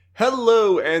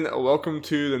Hello and welcome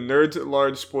to the Nerds at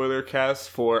Large Spoilercast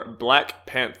for Black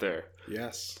Panther.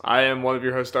 Yes. I am one of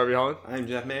your hosts, Darby Holland. I'm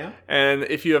Jeff Mayo. And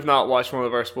if you have not watched one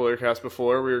of our Spoilercasts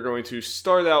before, we are going to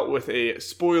start out with a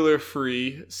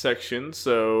spoiler-free section.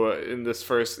 So in this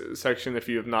first section, if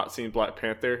you have not seen Black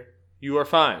Panther, you are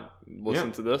fine.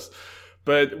 Listen to this.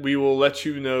 But we will let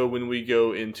you know when we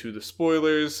go into the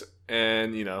spoilers.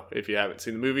 And, if you haven't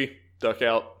seen the movie, duck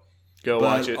out. Go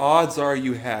watch it. Odds are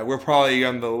you have. We're probably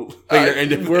on the later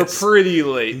end of We're this. pretty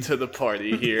late to the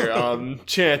party here.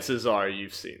 Chances are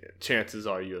you've seen it. Chances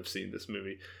are you have seen this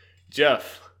movie.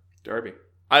 Jeff. Darby.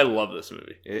 I love this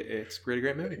movie. It's a pretty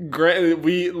great movie.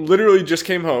 We literally just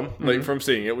came home from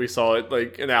seeing it. We saw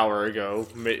it an hour ago.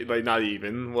 Not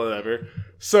even, whatever.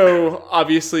 So,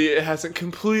 obviously, it hasn't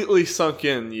completely sunk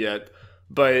in yet.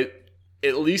 But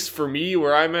at least for me,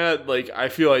 where I'm at, I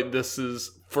feel like this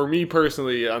is, for me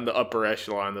personally, on the upper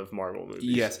echelon of Marvel movies.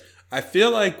 Yes. I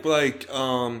feel like,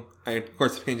 of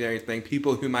course, it change anything.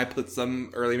 People who might put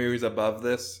some early movies above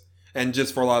this, and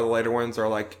just for a lot of the later ones, are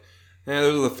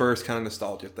those are the first kind of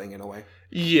nostalgia thing in a way.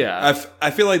 Yeah.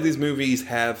 I feel like these movies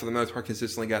have, for the most part,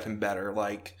 consistently gotten better.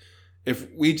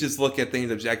 If we just look at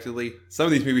things objectively, some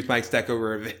of these movies might stack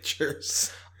over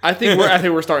Avengers. I think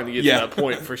we're starting to get to that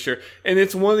point for sure. And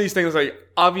it's one of these things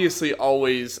obviously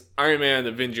always Iron Man and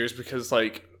Avengers, because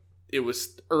it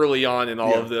was early on in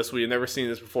all of this. We had never seen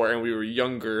this before and we were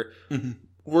younger. Mm-hmm.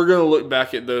 We're going to look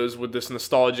back at those with this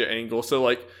nostalgia angle.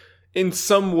 So in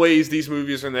some ways these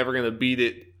movies are never going to beat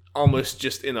it, almost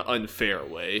just in an unfair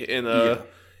way. In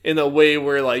a way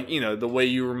where the way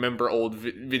you remember old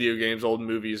video games, old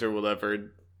movies or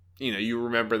whatever, you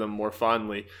remember them more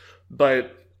fondly.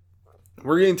 But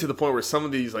we're getting to the point where some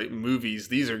of these movies,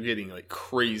 these are getting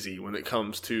crazy when it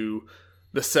comes to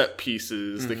the set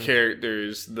pieces, the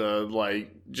characters, the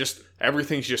just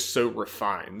everything's just so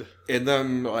refined. And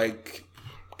then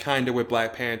kind of with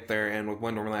Black Panther and with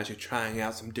Wonder Woman actually trying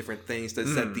out some different things to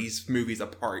set these movies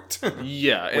apart.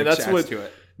 Yeah, and that's what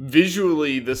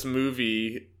visually this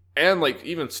movie and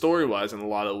even story-wise in a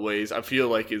lot of ways, I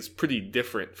feel is pretty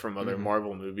different from other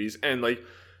Marvel movies. And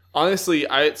honestly,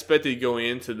 I expected going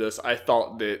into this, I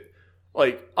thought that,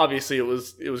 obviously it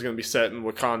was going to be set in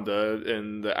Wakanda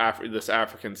in this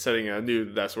African setting, and I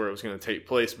knew that's where it was going to take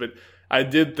place, but I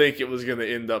did think it was going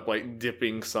to end up,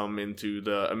 dipping some into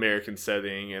the American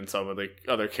setting and some of the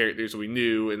other characters we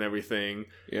knew and everything.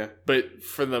 Yeah. But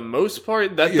for the most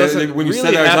part, that doesn't when you really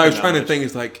said that, I was happen trying that to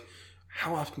much. think,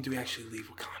 how often do we actually leave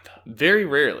Wakanda? Very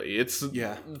rarely. It's,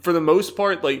 for the most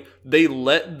part, they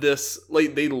let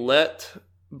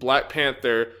Black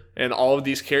Panther and all of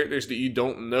these characters that you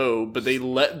don't know, but they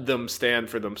let them stand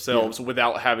for themselves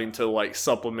without having to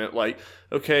supplement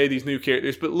okay, these new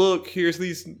characters, but look, here's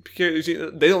these characters.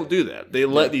 They don't do that. They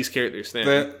let these characters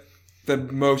stand. The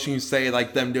motion you say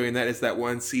them doing that is that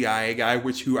one CIA guy,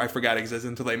 who I forgot exists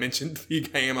until they mentioned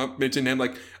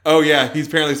him. Oh yeah, he's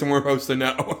apparently someone we're supposed to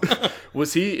know.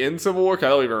 Was he in Civil War? I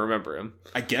don't even remember him.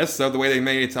 I guess so. The way they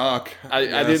made it talk. I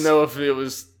didn't know if it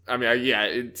was.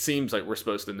 It seems like we're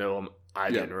supposed to know him. I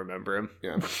didn't remember him.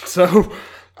 Yeah. So,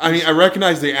 I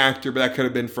recognize the actor, but that could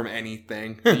have been from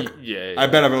anything. Yeah. I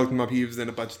bet I've looked him up. He was in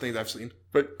a bunch of things I've seen.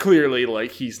 But clearly,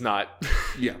 he's not,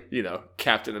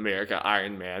 Captain America,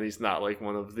 Iron Man. He's not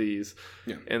one of these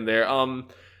in there.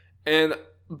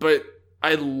 But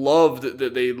I loved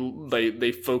that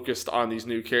they focused on these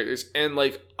new characters. And,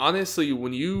 honestly,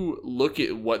 when you look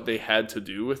at what they had to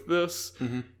do with this,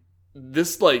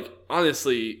 this,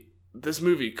 honestly, this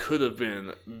movie could have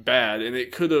been bad, and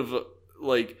it could have,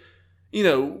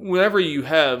 whenever you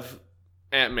have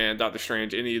Ant-Man, Doctor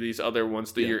Strange, any of these other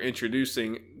ones that you're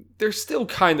introducing, they're still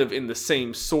kind of in the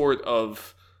same sort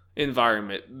of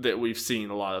environment that we've seen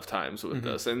a lot of times with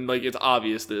this, and, it's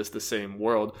obvious that it's the same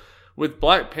world. With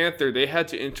Black Panther, they had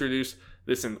to introduce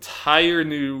this entire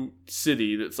new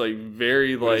city that's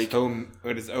very with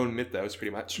its own mythos,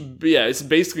 pretty much. Yeah, it's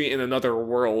basically in another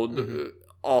world,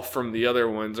 off from the other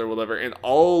ones or whatever, and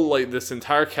all this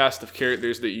entire cast of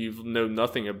characters that you know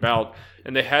nothing about,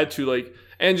 and they had to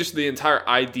and just the entire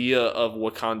idea of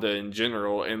Wakanda in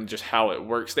general and just how it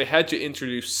works. They had to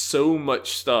introduce so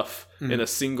much stuff in a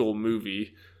single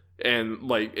movie.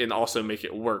 And and also make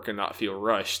it work and not feel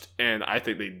rushed, and I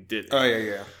think they did it. Oh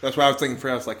yeah. That's what I was thinking.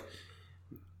 I was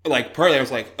partly I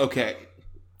was okay,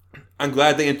 I'm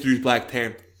glad they introduced Black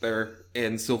Panther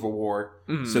in Civil War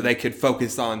so they could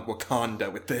focus on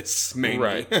Wakanda with this mainly.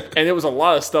 Right. And it was a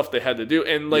lot of stuff they had to do,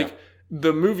 and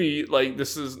the movie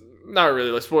this is not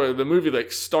really spoiler. The movie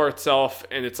starts off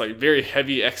and it's very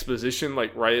heavy exposition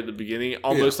right at the beginning,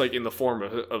 almost in the form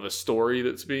of a story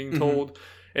that's being told.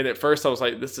 And at first I was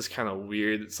like, this is kind of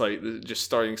weird. It's like just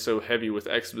starting so heavy with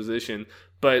exposition.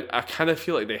 But I kind of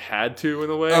feel like they had to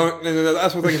in a way. Oh, no,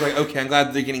 that's what I'm thinking. Like, okay, I'm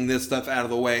glad they're getting this stuff out of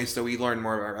the way so we learn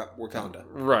more about Wakanda.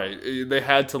 Right. They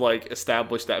had to, like,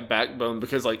 establish that backbone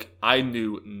because, like, I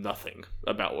knew nothing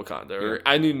about Wakanda. Or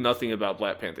I knew nothing about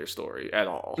Black Panther's story at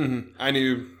all. Mm-hmm. I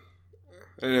knew,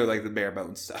 like, the bare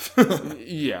bones stuff.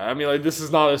 Yeah, I mean, like, this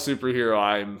is not a superhero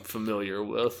I'm familiar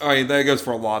with. I mean, that goes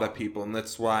for a lot of people, and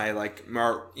that's why, like,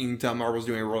 you can tell Marvel's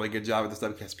doing a really good job with this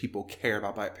stuff because people care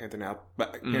about Black Panther now.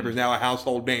 Black Panther's now a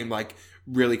household name, like,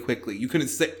 really quickly. You couldn't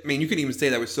even say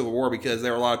that with Civil War because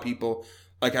there were a lot of people,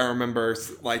 like, I remember,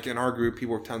 like, in our group,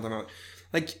 people were telling them,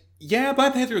 like, yeah,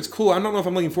 Black Panther is cool. I don't know if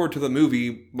I'm looking forward to the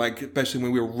movie, like, especially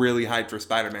when we were really hyped for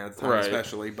Spider-Man at the time,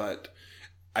 especially, but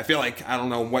I feel like, I don't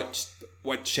know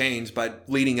what changed, but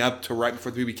leading up to right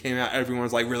before the movie came out, everyone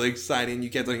was like really excited, and you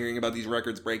kept on hearing about these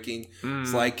records breaking.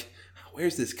 It's like,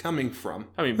 where's this coming from?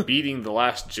 I mean, beating The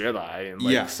Last Jedi and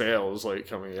like sales like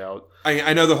coming out.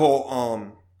 I know the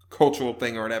whole cultural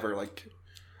thing or whatever, like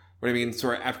what I mean,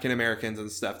 sort of African Americans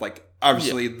and stuff. Like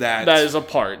obviously that is a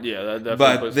part, that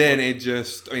definitely. But then it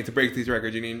just, I mean, to break these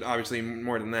records, you need obviously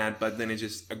more than that. But then it's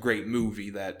just a great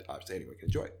movie that obviously anyone can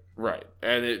enjoy. Right,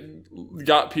 and it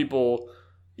got people.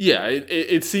 Yeah,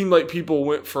 it seemed like people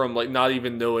went from like not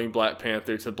even knowing Black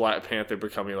Panther to Black Panther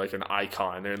becoming like an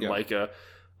icon and like a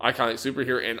iconic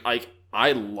superhero, and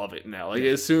I love it now. Like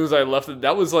as soon as I left it,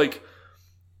 that was like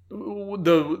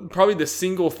probably the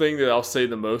single thing that I'll say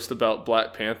the most about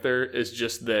Black Panther is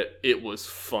just that it was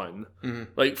fun.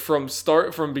 Mm-hmm. Like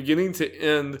from beginning to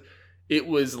end, it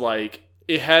was like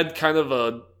it had kind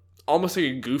of almost like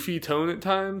a goofy tone at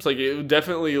times. Like it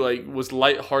definitely like was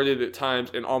lighthearted at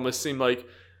times and almost seemed like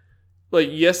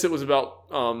yes, it was about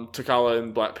T'Challa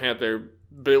and Black Panther,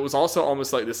 but it was also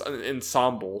almost like this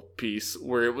ensemble piece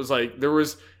where it was like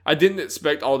I didn't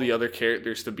expect all the other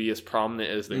characters to be as prominent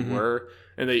as they were,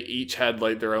 and they each had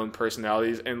like their own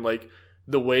personalities, and like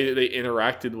the way that they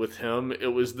interacted with him, it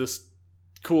was this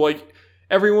cool, like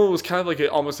everyone was kind of like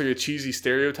almost like a cheesy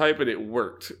stereotype, but it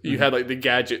worked. You had like the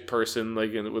gadget person,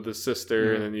 like with his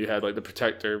sister, and then you had like the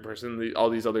protector person, all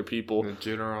these other people, the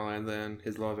general, and then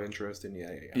his love interest, and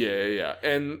yeah.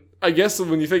 And I guess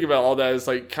when you think about all that, it's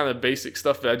like kind of basic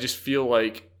stuff. But I just feel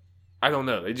like I don't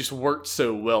know, they just worked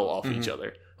so well off each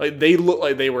other. Like they looked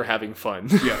like they were having fun,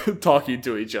 talking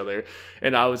to each other,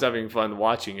 and I was having fun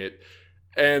watching it.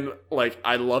 And like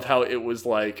I love how it was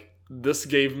like. This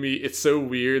gave me, it's so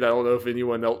weird, I don't know if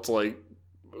anyone else like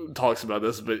talks about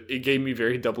this, but it gave me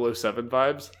very 007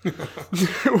 vibes,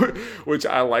 which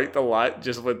I liked a lot,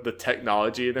 just with the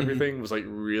technology and everything was like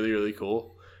really, really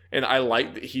cool. And I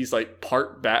like that he's like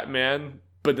part Batman,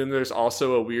 but then there's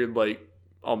also a weird like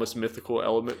almost mythical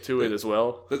element to it as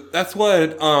well. That's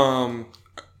what, I mean,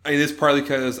 it's partly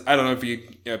because, I don't know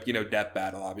if you know Death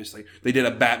Battle, obviously. They did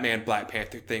a Batman Black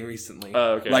Panther thing recently.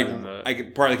 Oh, okay.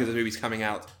 Like, partly because the movie's coming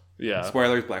out. Yeah.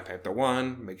 Spoilers, Black Panther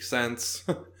 1, makes sense.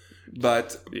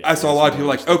 But I saw a lot of people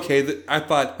like, okay, I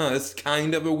thought, this is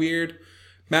kind of a weird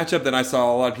matchup. Then I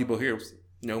saw a lot of people here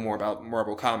know more about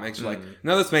Marvel Comics. Like,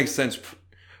 no, this makes sense.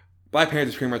 Black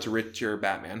Panther's pretty much a richer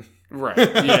Batman. Right.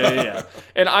 Yeah.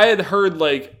 And I had heard,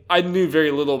 like, I knew very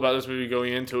little about this movie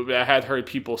going into it, but I had heard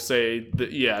people say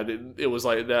that, that it was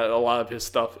like that a lot of his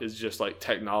stuff is just like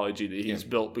technology that he's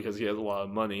built because he has a lot of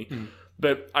money.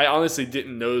 But I honestly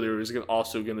didn't know there was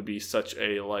also going to be such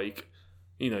a, like,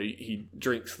 he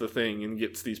drinks the thing and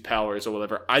gets these powers or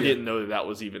whatever. I didn't know that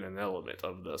was even an element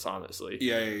of this, honestly.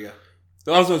 Yeah.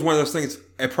 Also, it's one of those things,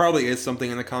 it probably is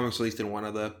something in the comics, at least in one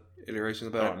of the iterations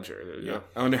about it. I'm sure it is, yeah.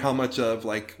 I wonder how much of,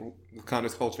 like,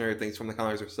 Wakanda's culture and everything from the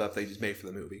comics or stuff they just made for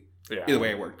the movie. Yeah. Either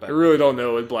way, it worked. But I really don't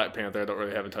know with Black Panther. I don't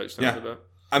really have a touchstone for that.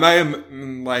 I might have,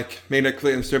 like, made it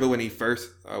clear in the story when he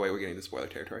first... Oh, wait, we're getting into spoiler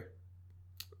territory.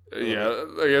 Yeah,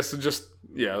 I guess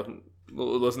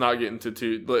let's not get into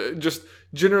too... Just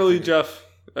generally, Jeff,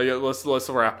 I guess let's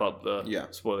wrap up the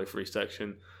spoiler-free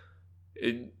section.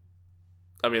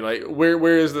 I mean, like,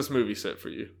 where is this movie set for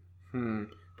you?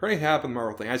 Pretty happy with the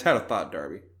Marvel thing. I just had a thought,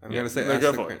 Darby. I'm going to say...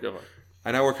 Go for it.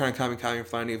 I know we're kind of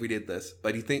funny if we did this,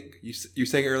 but you think... You're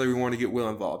saying earlier we want to get Will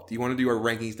involved. Do you want to do our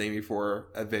rankings maybe for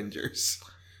Avengers?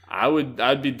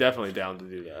 I'd be definitely down to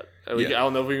do that. I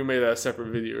don't know if we can make that a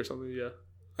separate video or something. Yeah.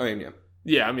 I mean, yeah.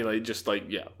 Yeah, I mean, we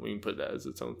can put that as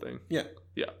its own thing. Yeah.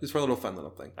 Just for a little fun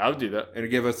little thing. I would do that. And to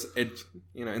give us,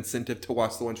 incentive to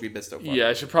watch the ones we missed so far. Yeah,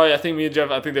 I think me and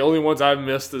Jeff, the only ones I've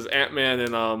missed is Ant-Man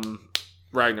and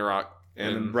Ragnarok.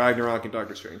 And Ragnarok and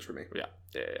Doctor Strange for me. Yeah.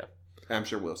 I'm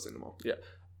sure Will's seen them all.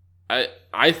 Yeah.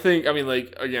 I think,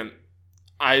 again,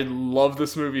 I love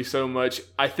this movie so much.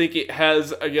 I think it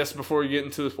has, I guess before we get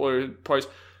into the spoiler parts,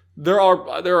 there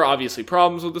are obviously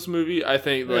problems with this movie. I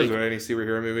think like any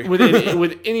superhero movie.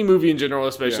 with any movie in general,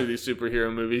 especially these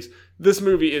superhero movies, this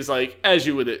movie is like, as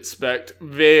you would expect,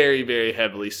 very, very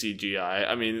heavily CGI.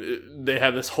 I mean, they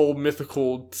have this whole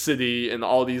mythical city and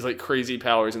all these like crazy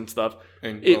powers and stuff.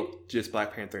 And just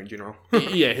Black Panther in general.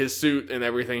 Yeah, his suit and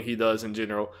everything he does in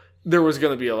general. There was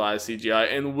going to be a lot of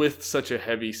CGI, and with such a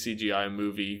heavy CGI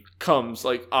movie comes,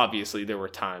 like, obviously there were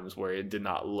times where it did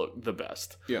not look the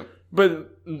best. Yeah. But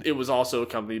it was also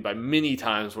accompanied by many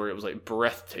times where it was, like,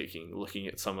 breathtaking looking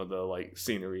at some of the, like,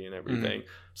 scenery and everything. Mm-hmm.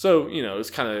 So, you know,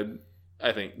 it's kind of,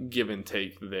 I think, give and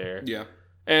take there. Yeah.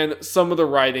 And some of the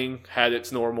writing had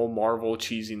its normal Marvel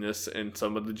cheesiness, and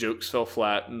some of the jokes fell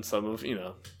flat, and some of, you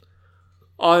know,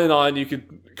 on and on. You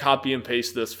could copy and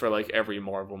paste this for, like, every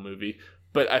Marvel movie.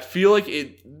 But I feel like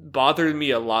it bothered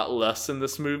me a lot less in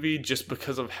this movie just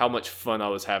because of how much fun I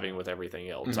was having with everything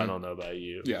else. Mm-hmm. I don't know about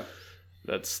you. Yeah.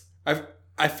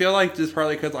 I feel like just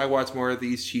probably because I watch more of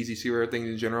these cheesy superhero things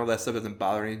in general, that stuff doesn't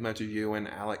bother me as much as you and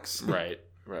Alex. Right.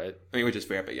 I mean, which is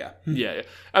fair, but yeah. Yeah.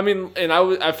 I mean, and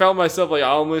I found myself like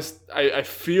I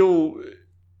feel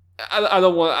I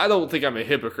don't think I'm a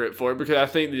hypocrite for it because I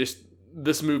think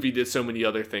this movie did so many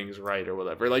other things right or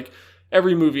whatever. Like,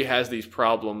 every movie has these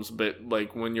problems, but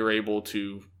like when you're able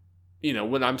to, you know,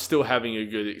 when I'm still having a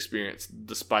good experience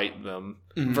despite them,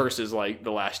 mm-hmm. versus like The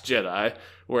Last Jedi,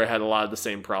 where it had a lot of the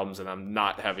same problems and I'm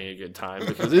not having a good time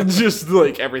because it's just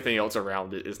like everything else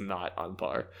around it is not on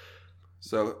par.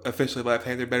 So officially Black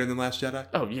Panther better than Last Jedi?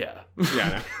 Oh yeah.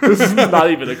 Yeah. This is not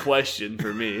even a question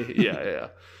for me. Yeah.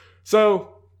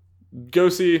 So go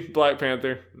see Black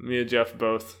Panther. Me and Jeff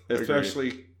both.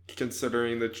 Especially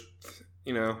considering the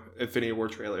Infinity War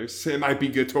trailers. It might be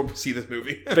good to see this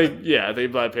movie. I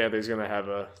think Black Panther's going to have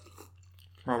a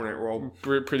prominent role.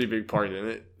 Pretty big part in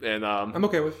it. And I'm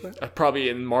okay with that. Probably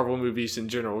in Marvel movies in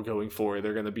general going forward,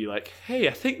 they're going to be like, hey,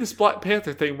 I think this Black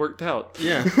Panther thing worked out.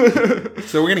 Yeah.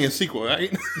 So we're getting a sequel,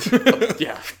 right?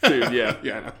 Yeah, dude, yeah.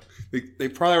 Yeah. They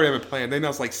probably already have a plan. They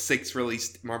announced like 6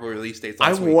 Marvel release dates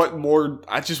last week.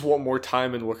 I just want more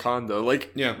time in Wakanda.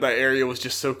 Like, that area was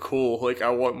just so cool. Like, I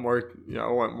want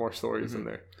more stories in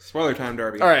there. Spoiler time,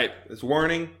 Darby. All right. It's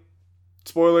warning.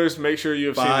 Spoilers. Make sure you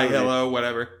have seen it. Bye, hello,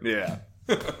 whatever. Yeah.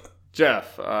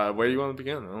 Jeff, where do you want to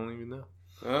begin? I don't even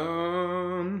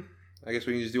know. I guess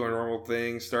we can just do our normal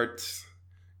thing.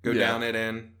 Go down it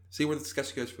and see where the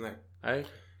discussion goes from there.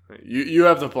 You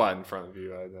have the plot in front of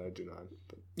you. I do not.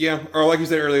 But. Yeah, or like you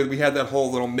said earlier, we had that whole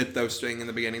little mythos thing in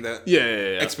the beginning, that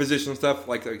exposition stuff.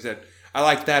 Like you said, I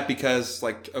like that because,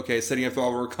 like, okay, setting up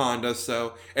all Wakanda,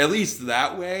 so at least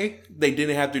that way they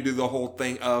didn't have to do the whole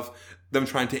thing of them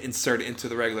trying to insert it into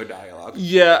the regular dialogue.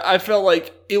 Yeah, I felt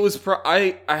like it was.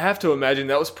 I have to imagine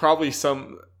that was probably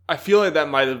some. I feel like that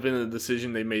might have been a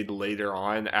decision they made later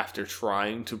on after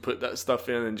trying to put that stuff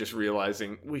in and just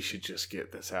realizing we should just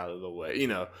get this out of the way. You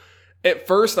know, at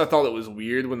first I thought it was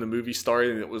weird when the movie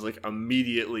started and it was like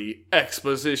immediately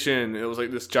exposition. It was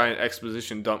like this giant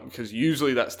exposition dump because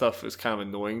usually that stuff is kind of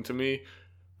annoying to me.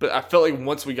 But I felt like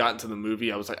once we got into the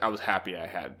movie, I was happy I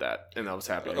had that, and I was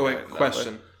happy.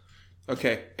 Question.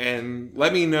 Okay, and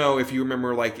let me know if you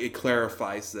remember, like, it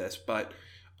clarifies this, but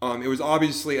it was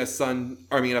obviously a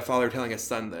father telling a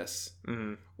son this.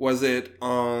 Mm-hmm. Was it,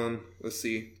 let's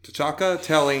see, T'Chaka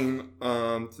telling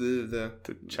the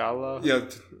T'Challa?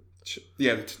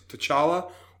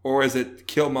 T'Challa, or is it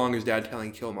Killmonger's dad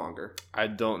telling Killmonger? I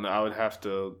don't know. I would have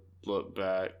to look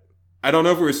back. I don't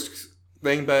know if it was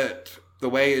thing, but the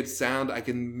way it sounded, I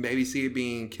can maybe see it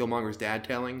being Killmonger's dad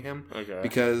telling him. Okay.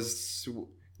 Because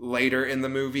later in the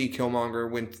movie, Killmonger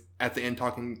went at the end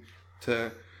talking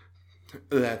to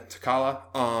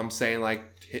T'Challa, saying like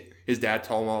his dad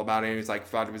told him all about it, and he's like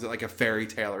thought it was like a fairy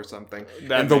tale or something.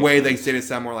 And the way they said it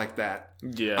sounded more like that.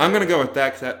 Yeah, I'm gonna go with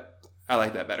that because I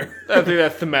like that better. I think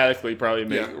that thematically probably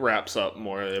wraps up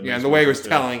more. Yeah, and the way he was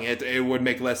telling it, it would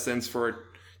make less sense for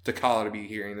T'Challa to be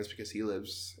hearing this because he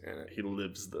lives in it. He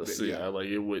lives this. Yeah, like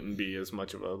it wouldn't be as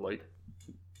much of a like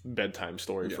bedtime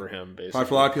story for him, basically.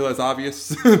 For a lot of people, it's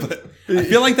obvious, but I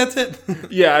feel like that's it.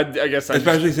 Yeah, I guess.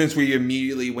 Especially since we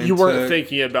immediately went. You weren't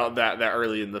thinking about that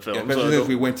early in the film. Yeah, especially since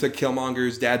we went to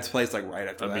Killmonger's dad's place like right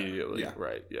after immediately. That. Yeah,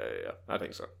 right. Yeah. I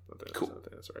think so. Cool. I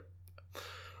think that's right.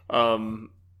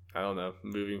 I don't know.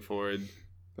 Moving forward.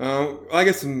 I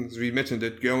guess as we mentioned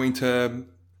it, going to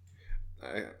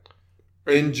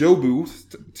in Jobu,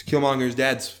 to Killmonger's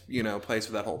dad's, place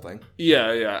for that whole thing.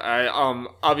 Yeah.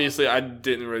 Obviously I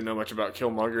didn't really know much about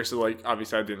Killmonger, so like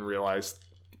obviously I didn't realize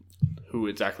who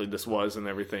exactly this was and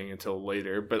everything until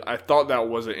later. But I thought that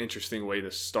was an interesting way to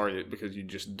start it because you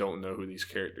just don't know who these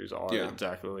characters are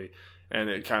exactly. And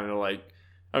it kind of like,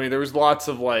 I mean, there was lots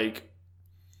of like,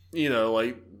 you know,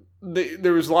 like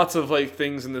there was lots of like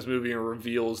things in this movie and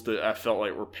reveals that I felt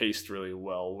like were paced really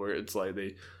well, where it's like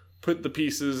they put the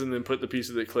pieces and then put the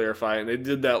pieces that clarify, and they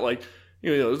did that like,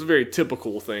 you know, it was a very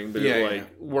typical thing, but it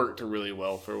worked really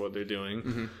well for what they're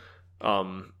doing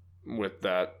with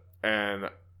that. And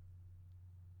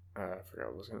I forgot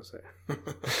what I was going to say.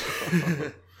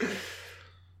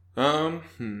 I don't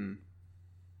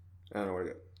know where to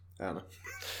go. I don't know.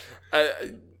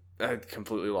 I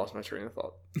completely lost my train of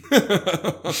thought.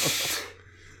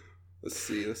 Let's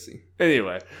see.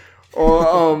 Anyway,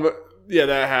 well, yeah,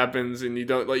 that happens, and you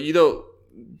don't.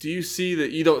 Do you see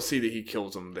that? You don't see that he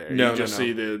kills him there. No, you just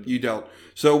see that you don't.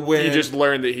 So when you just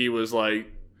learned that he was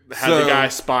like had the guy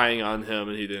spying on him,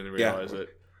 and he didn't realize it.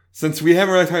 Since we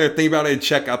haven't really tried to think about it and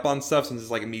check up on stuff, since it's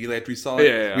like immediately after we saw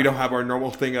it, we don't have our normal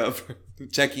thing of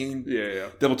checking,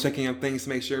 double checking on things to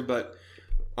make sure. But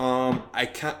I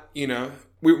can't, you know,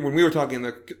 when we were talking in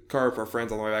the car with our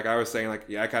friends on the way back, I was saying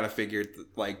like, I kind of figured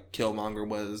that, like Killmonger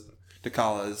was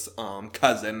T'Challa's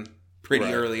cousin pretty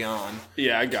early on.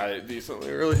 Yeah, I got it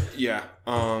decently early. Yeah,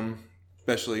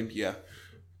 especially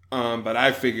but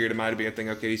I figured it might have been a thing.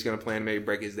 Okay, he's gonna plan to maybe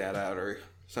break his dad out or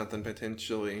something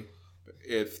potentially.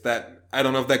 If that, I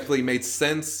don't know if that completely made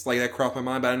sense. Like that crossed my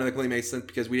mind, but I know that completely made sense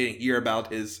because we didn't hear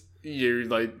about his. You're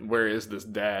like, where is this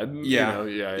dad? Yeah,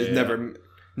 you know, it's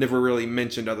never really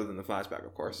mentioned other than the flashback,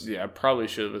 of course. Yeah, I probably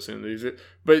should have assumed these,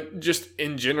 but just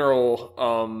in general,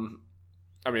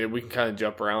 I mean, we can kind of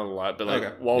jump around a lot, but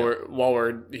like while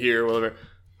we're here, whatever.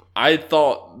 I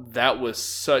thought that was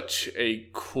such a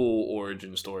cool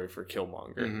origin story for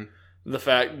Killmonger. Mm-hmm. The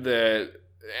fact that.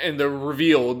 And the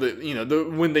reveal that, you know,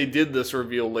 when they did this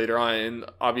reveal later on, and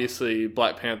obviously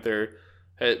Black Panther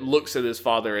looks at his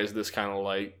father as this kind of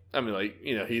like, I mean, like,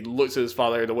 you know, he looks at his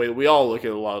father the way that we all look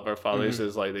at a lot of our fathers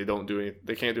as like they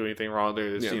can't do anything wrong.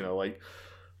 They're this, you know, like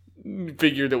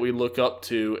figure that we look up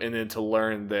to, and then to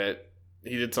learn that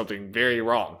he did something very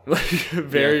wrong,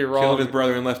 very wrong. Killed his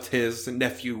brother and left his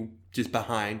nephew just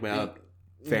behind without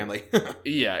family.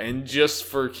 Yeah, and just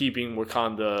for keeping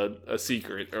Wakanda a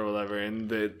secret or whatever,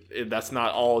 and that's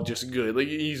not all just good. Like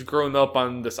he's grown up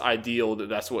on this ideal that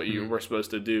that's what you were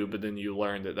supposed to do, but then you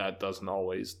learn that doesn't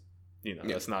always, you know,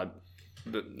 that's not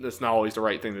always the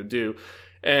right thing to do.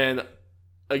 And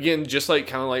again, just like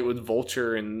kind of like with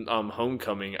Vulture and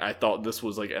Homecoming, I thought this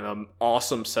was like an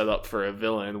awesome setup for a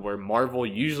villain where Marvel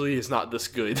usually is not this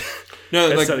good. No,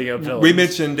 at like setting up villains. We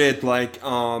mentioned it like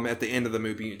at the end of the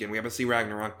movie. Again, we haven't seen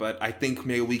Ragnarok, but I think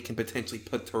maybe we can potentially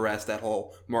put to rest that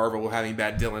whole Marvel having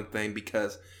bad villain thing,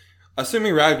 because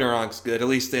assuming Ragnarok's good, at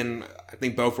least in I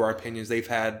think both of our opinions, they've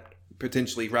had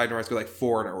potentially Ragnarok's good like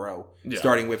 4 in a row,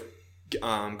 starting with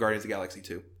Guardians of the Galaxy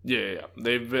 2. Yeah.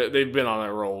 They've been on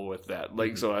a roll with that.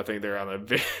 Like, so I think they're on a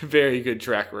very, very good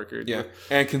track record. Yeah,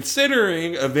 and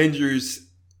considering Avengers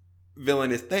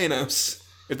villain is Thanos,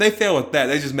 if they fail with that,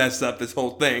 they just messed up this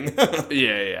whole thing.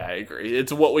 Yeah, I agree.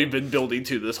 It's what we've been building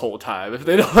to this whole time. If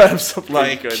they don't have something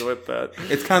like, good with that,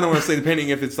 it's kind of want to say, depending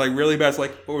if it's like really bad, it's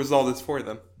like, what was all this for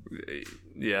them?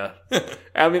 Yeah,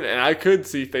 I mean, and I could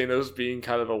see Thanos being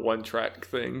kind of a one-track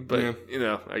thing, but you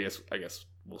know, I guess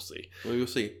we'll see. We'll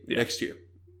see next year.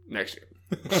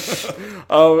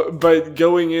 But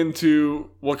going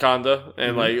into Wakanda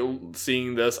and like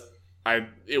seeing this, I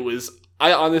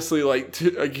honestly like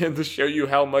to show you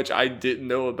how much I didn't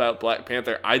know about Black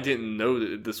Panther. I didn't know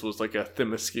that this was like a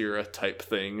Themyscira type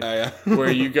thing,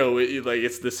 where you go like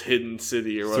it's this hidden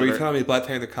city or whatever. So you're telling me Black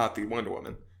Panther copied Wonder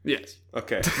Woman? Yes.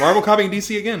 Okay. Marvel copying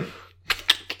DC again.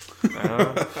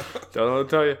 Don't know what to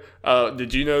tell you.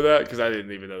 Did you know that? Because I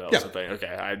didn't even know that was a thing. Okay,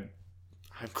 I'm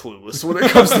clueless when it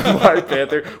comes to Black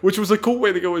Panther, which was a cool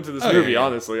way to go into this movie.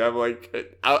 Honestly, I'm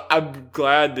like, I'm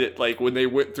glad that like when they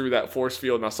went through that force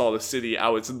field and I saw the city, I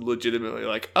was legitimately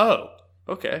like, oh,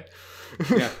 okay.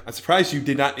 Yeah, I'm surprised you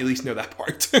did not at least know that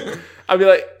part. I mean,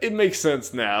 like, it makes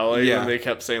sense now. Like when they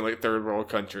kept saying like third world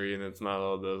country and it's not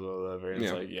all those or whatever. And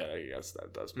it's like, yeah, I guess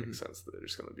that does make sense that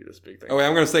there's going to be this big thing. Oh, wait,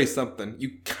 I'm going to say something.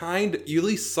 You at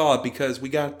least saw it because we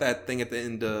got that thing at the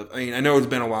end of. I mean, I know it's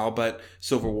been a while, but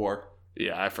Civil War.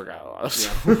 Yeah, I forgot a lot of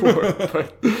Civil War.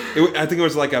 But I think it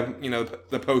was like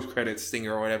the post credits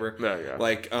stinger or whatever. No, yeah.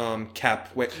 Like Cap.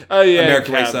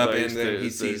 America wakes up and then he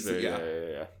sees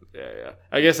Yeah.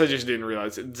 I guess I just didn't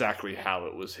realize exactly how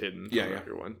it was hidden from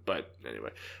everyone. But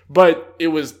anyway. But it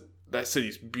was that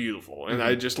city's beautiful, and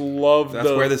I just love that's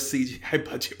where the CGI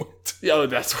budget went. Yeah,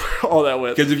 that's where all that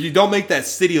went. Because if you don't make that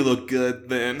city look good,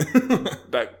 then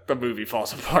that the movie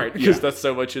falls apart because that's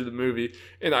so much of the movie.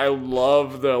 And I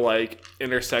love the like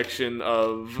intersection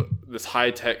of this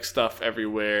high tech stuff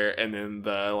everywhere, and then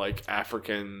the like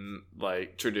African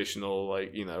like traditional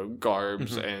like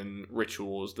garbs and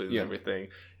rituals and everything.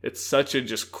 It's such a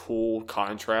just cool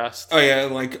contrast. Oh yeah,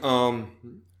 like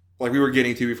we were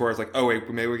getting to before. I was like, oh wait,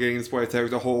 maybe we're getting to spoilers. There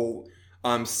was a whole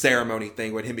ceremony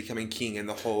thing with him becoming king and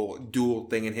the whole duel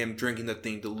thing and him drinking the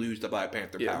thing to lose the Black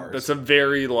Panther powers. That's a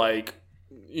very like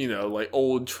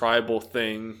old tribal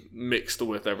thing mixed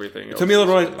with everything else. To me, a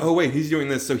little like, oh wait, he's doing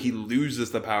this so he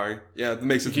loses the power. Yeah, it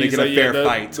makes it make it a fair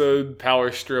fight. The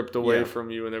power stripped away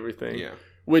from you and everything. Yeah.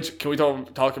 Which can we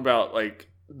talk about like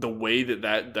the way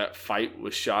that fight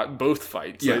was shot? Both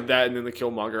fights, like that and then the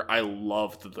Killmonger, I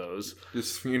loved those.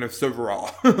 Just so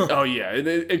raw. Oh yeah,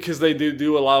 because they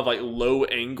do a lot of like low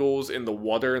angles in the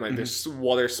water, and like there's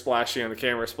water splashing on the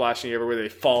camera, splashing everywhere. They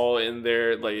fall in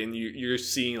there, like, and you're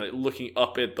seeing like looking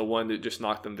up at the one that just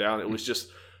knocked them down. It was just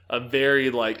a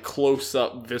very like close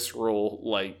up, visceral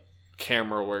like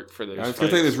camera work for those. I was gonna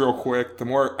say this real quick. The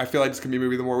more I feel like this can be a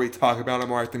movie, the more we talk about it, the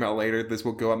more I think about it later. This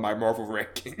will go on my Marvel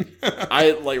ranking.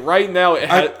 I like right now.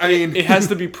 It has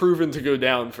to be proven to go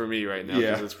down for me right now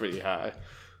because it's pretty high.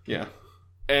 Yeah,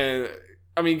 and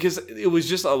I mean, because it was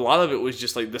just a lot of it was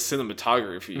just like the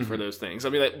cinematography for those things. I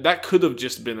mean, that could have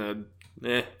just been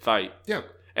a fight. Yeah,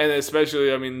 and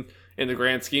especially, I mean, in the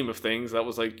grand scheme of things, that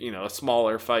was like a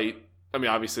smaller fight. I mean,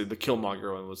 obviously, the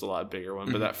Killmonger one was a lot bigger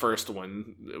one, but that first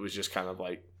one, it was just kind of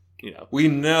like, we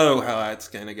know how that's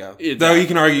going to go. Though you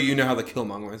can argue, how the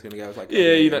Killmonger one's going to go. It's like,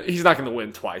 he's not going to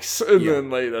win twice. And then,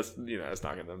 like, that's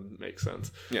not going to make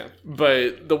sense. Yeah.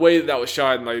 But the way that was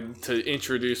shot, and like, to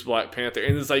introduce Black Panther,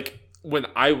 and it's like, when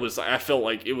I felt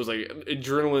like it was like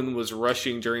adrenaline was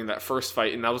rushing during that first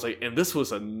fight, and I was like, and this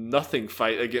was a nothing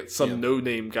fight against some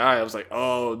no-name guy. I was like,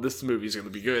 oh, this movie's gonna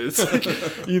be good. It's like,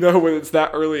 when it's that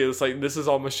early, it's like this is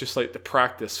almost just like the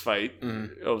practice fight.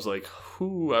 I was like,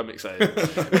 whoo, I'm excited.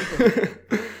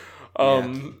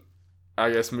 I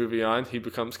guess moving on, he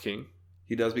becomes king.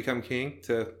 He does become king.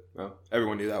 Well,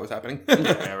 everyone knew that was happening.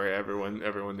 Everyone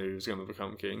knew he was going to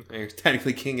become king. He was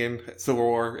technically king in Civil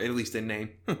War, at least in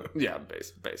name. Yeah,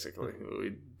 basically.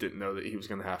 We didn't know that he was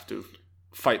going to have to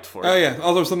fight for it. Oh, yeah.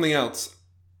 Although something else.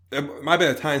 It might be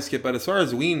a time skip, but as far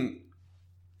as we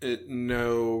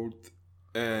know,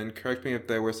 and correct me if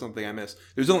there was something I missed,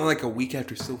 it was only like a week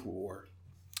after Civil War.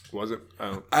 Was it?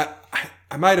 Oh.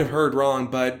 I might have heard wrong,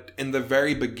 but in the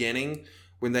very beginning,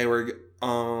 when they were...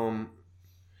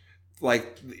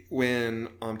 like when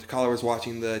T'Challa was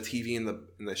watching the TV in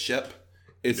the ship,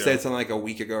 it said something like a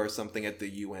week ago or something at the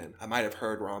UN. I might have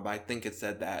heard wrong, but I think it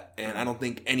said that, and I don't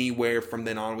think anywhere from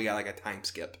then on we got like a time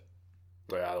skip.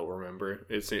 Like, I don't remember.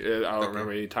 I don't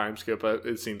remember any time skip.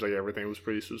 It seems like everything was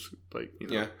pretty like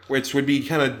Yeah, which would be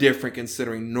kind of different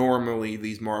considering normally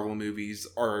these Marvel movies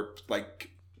are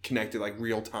like connected like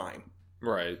real time.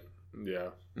 Right. Yeah.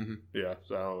 Yeah.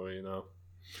 So I don't really know.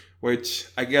 Which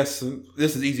I guess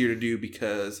this is easier to do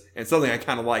because, and something I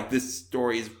kind of like, this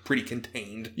story is pretty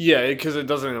contained. Yeah, because it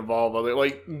doesn't involve other,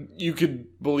 like, you could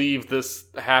believe this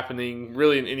happening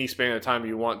really in any span of time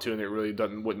you want to, and it really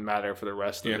wouldn't matter for the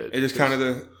rest of it. It just kind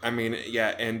of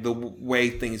and the way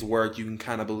things work, you can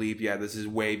kind of believe, this is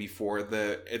way before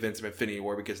the events of Infinity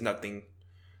War because nothing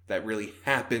that really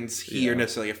happens here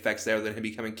necessarily affects other than him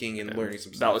becoming king and learning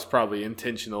some stuff. That was probably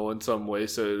intentional in some way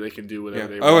so they can do whatever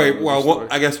they want. Oh wait, well,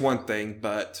 I guess one thing,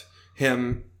 but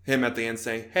him at the end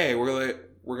saying, "Hey, we're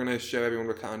gonna show everyone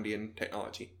Wakandian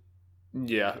technology."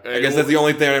 Yeah, I guess that's the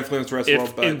only thing that influenced the rest of the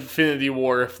world. But Infinity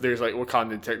War, if there's like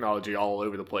Wakandan technology all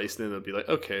over the place, then it'll be like,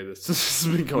 okay, this has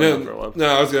been going on for a while. No,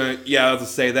 I was gonna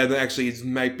say that actually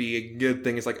might be a good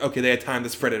thing. It's like, okay, they had time to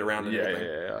spread it around.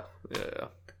 And Yeah.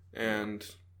 And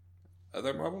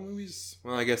other Marvel movies?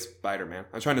 Well, I guess Spider-Man.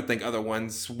 I'm trying to think other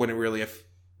ones wouldn't really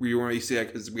we wouldn't really see that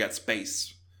because we got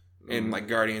space and like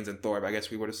Guardians and Thor. But I guess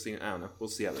we would have seen. I don't know. We'll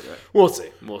see how they do it. We'll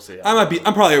see. I'm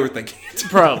probably overthinking it.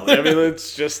 Probably. I mean,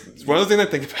 it's one of the things I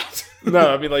think about.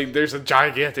 No, I mean, like there's a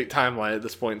gigantic timeline at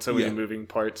this point. So many moving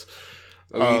parts.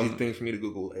 Easy things for me to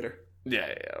Google later.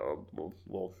 Yeah.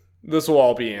 Well, this will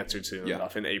all be answered soon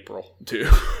enough in April too.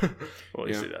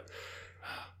 We'll see that.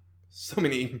 So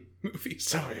many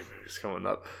movies coming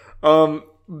up.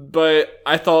 But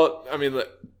I thought, I mean,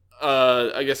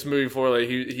 I guess moving forward, like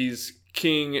he's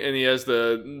king, and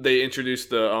they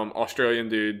introduced the Australian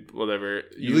dude, whatever.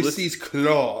 Ulysses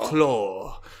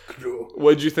Claw.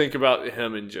 What did you think about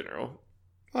him in general?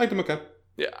 I liked him okay.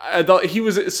 Yeah, I thought he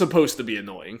was supposed to be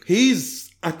annoying.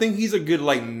 I think he's a good,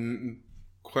 like,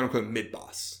 quote unquote mid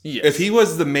boss. Yes. If he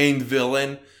was the main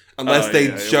villain, unless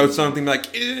they showed something like,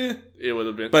 it would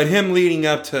have been. But him leading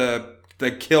up to the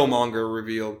Killmonger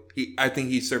reveal, I think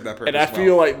he served that purpose. And I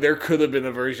feel like there could have been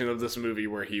a version of this movie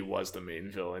where he was the main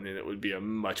villain, and it would be a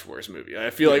much worse movie. I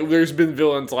feel like there's been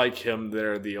villains like him that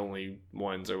are the only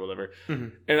ones or whatever.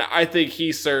 Mm-hmm. And I think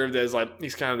he served as like,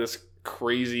 he's kind of this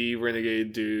crazy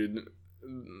renegade dude,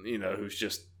 you know, who's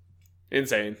just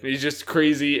insane. He's just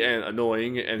crazy and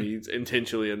annoying, and he's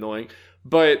intentionally annoying.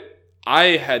 But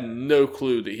I had no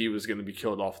clue that he was going to be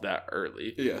killed off that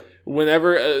early. Yeah.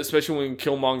 Whenever, especially when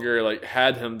Killmonger like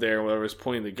had him there, whenever was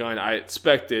pointing the gun, I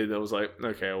expected, I was like,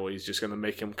 okay, well, he's just going to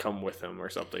make him come with him or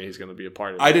something. He's going to be a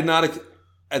part of it. I did not,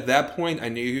 at that point, I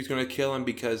knew he was going to kill him,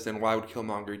 because then why would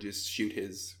Killmonger just shoot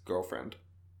his girlfriend?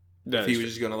 If he was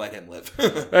just going to let him live.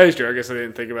 That is true. I guess I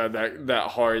didn't think about that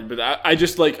hard, but I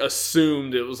just like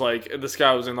assumed it was like this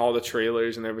guy was in all the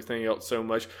trailers and everything else so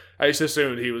much. I just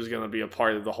assumed he was going to be a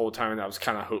part of the whole time, and I was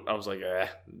kind of I was like, I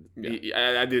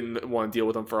didn't want to deal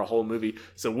with him for a whole movie.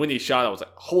 So when he shot, I was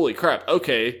like, holy crap,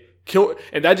 okay,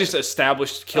 and that just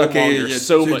established Killmonger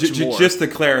so much more. Just to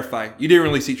clarify, you didn't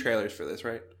really see trailers for this,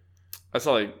 right? I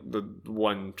saw like the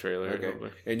one trailer. Okay,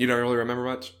 and you don't really remember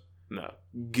much. No.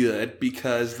 Good,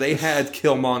 because they had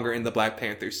Killmonger in the Black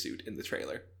Panther suit in the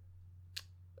trailer.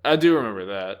 I do remember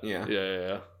that.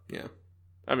 Yeah. Yeah.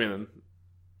 I mean,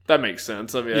 that makes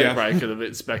sense. I mean, I probably could have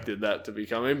expected that to be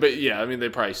coming. But yeah, I mean, they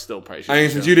probably should. I mean,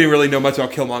 since you didn't really know much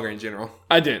about Killmonger in general.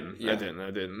 I didn't.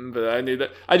 But I knew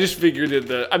that. I just figured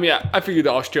that I figured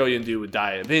the Australian dude would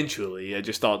die eventually. I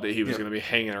just thought that he was going to be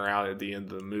hanging around at the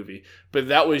end of the movie. But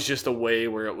that was just a way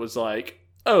where it was like,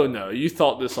 oh no, you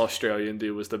thought this Australian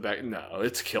dude was the back. No,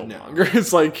 it's Killmonger. No.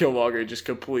 It's like Killmonger just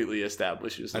completely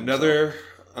establishes himself. Another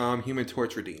Human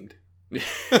Torch redeemed. Yep.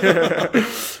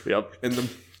 In the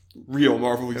real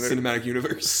Marvel Cinematic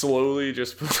Universe. Slowly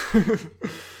just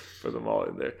put them all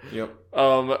in there. Yep.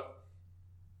 But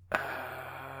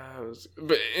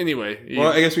anyway.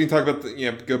 Well, I guess we can talk about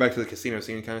go back to the casino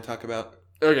scene and kind of talk about.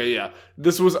 Okay, yeah.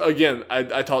 This was, again,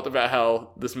 I talked about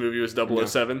how this movie was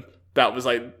 007. Yeah. That was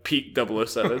like peak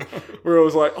 007, where it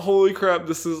was like, holy crap,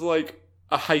 this is like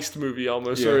a heist movie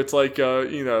almost, or it's like,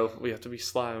 we have to be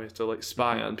sly, we have to like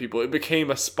spy on people. It became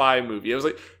a spy movie. I was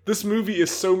like, this movie is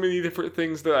so many different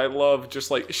things that I love,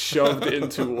 just like shoved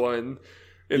into one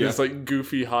in this like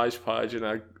goofy hodgepodge, and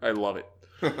I love it.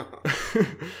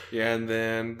 Yeah, and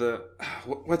then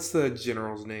what's the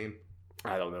general's name?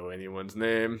 I don't know anyone's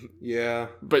name. Yeah,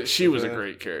 but she was a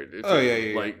great character too. Oh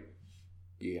yeah. Like,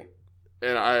 yeah.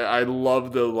 And I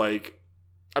love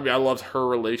I loved her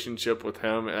relationship with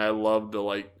him, and I loved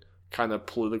the kind of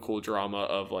political drama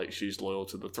of she's loyal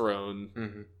to the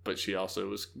throne, but she also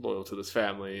was loyal to this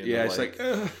family. And it's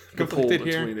the pull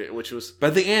between it, which was. But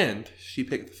at the end, she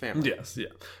picked the family. Yes, yeah.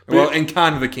 Well, and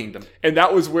kind of the kingdom. And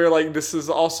that was where this is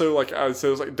also I would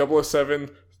say it was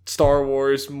 007, Star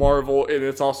Wars, Marvel, and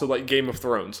it's also Game of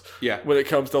Thrones. Yeah. When it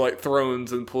comes to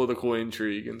thrones and political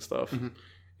intrigue and stuff. Mm-hmm.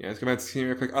 Yeah, let's go back to the scene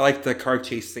real quick. I like the car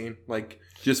chase scene.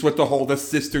 Just with the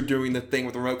sister doing the thing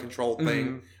with the remote control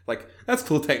thing. Mm-hmm. That's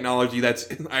cool technology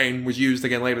was used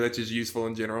again later. That's just useful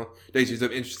in general. They use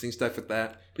some interesting stuff with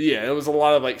that. But yeah, it was a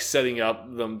lot of setting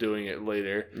up them doing it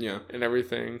later. Yeah. And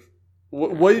everything.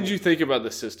 What did you think about the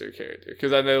sister character?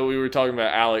 Because I know we were talking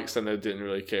about Alex, and I didn't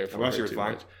really care for her too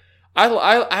much.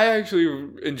 I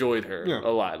actually enjoyed her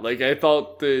a lot. I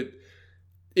thought that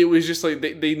it was just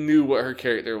they knew what her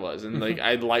character was, and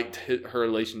I liked her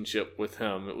relationship with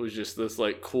him. It was just this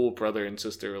cool brother and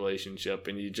sister relationship,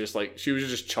 and you just she was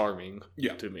just charming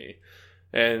to me.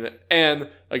 And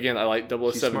again, I like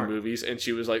 007 movies, and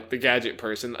she was the gadget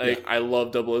person. I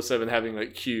love 007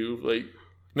 having Q giving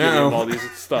him all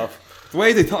these stuff. The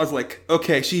way they thought was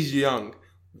okay, she's young.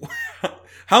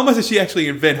 How much did she actually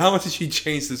invent? How much did she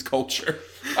change this culture?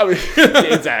 I mean,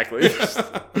 exactly.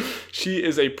 She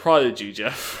is a prodigy,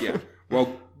 Jeff. Yeah.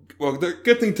 Well, the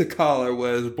good thing T'Challa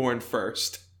was born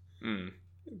first. Mm.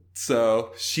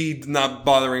 So she's not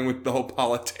bothering with the whole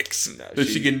politics. No,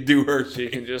 she can do her thing. She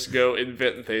can just go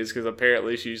invent things because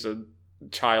apparently she's a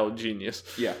child genius.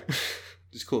 Yeah.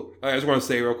 Just cool. I just want to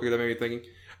say real quick that made me thinking.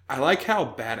 I like how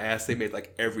badass they made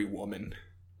every woman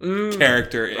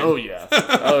character in. Oh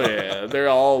yeah. They're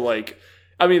all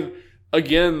I mean,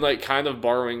 again, kind of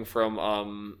borrowing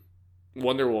from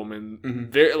Wonder Woman.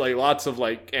 Mm-hmm. Very lots of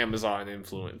Amazon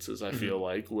influences. I feel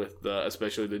with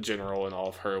especially the general and all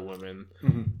of her women,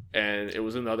 and it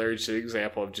was another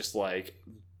example of just badass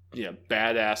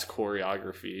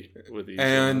choreography with these.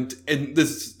 And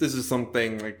this is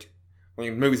something I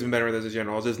mean, movies have been better with those in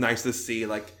general. It's just nice to see,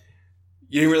 like,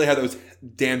 you didn't really have those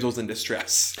damsels in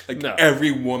distress. Like,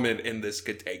 every woman in this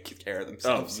could take care of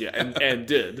themselves. Oh, yeah, and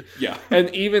did. Yeah. And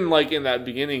even, like, in that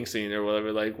beginning scene or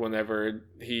whatever, like, whenever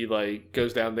he, like,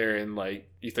 goes down there and, like,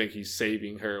 you think he's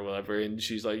saving her or whatever, and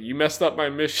she's like, you messed up my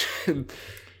mission.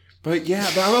 But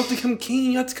I'm about to become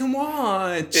king. You have to come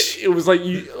watch. It was like,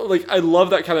 I love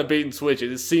that kind of bait and switch.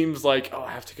 It seems like, oh,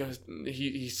 I have to go.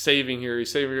 He's saving her.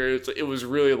 He's saving her. It was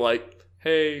really like,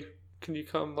 hey, can you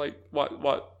come, like,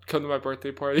 what? Come to my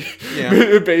birthday party.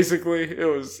 Yeah. Basically, it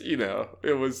was,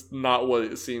 it was not what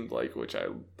it seemed like, which I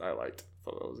liked. I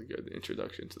thought that was a good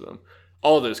introduction to them.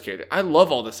 All those characters. I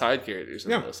love all the side characters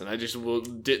in this, and I just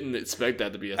didn't expect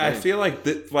that to be a thing. I feel like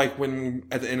when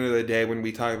at the end of the day, when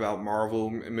we talk about Marvel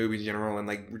movies in general and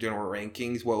like general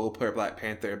rankings, what we'll put Black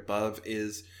Panther above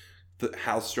is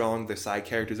how strong the side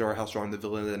characters are, how strong the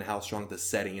villain is, and how strong the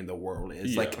setting in the world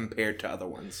is, like compared to other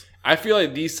ones. I feel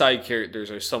like these side characters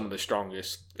are some of the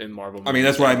strongest in Marvel movies. I mean,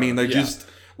 that's what I mean. They're just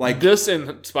like this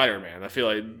and Spider-Man. I feel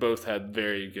like both had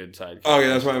very good side characters. Oh yeah,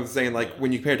 that's what I'm saying. Like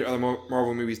when you compare it to other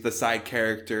Marvel movies, the side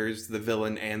characters, the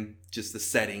villain, and just the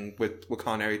setting with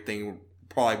Wakanda, everything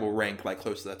probably will rank like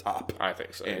close to the top. I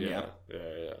think so. And, yeah.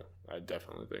 I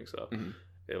definitely think so. Mm-hmm.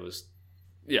 It was.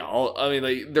 Yeah, I mean,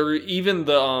 like, there were even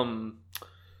the,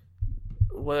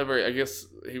 whatever, I guess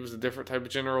he was a different type of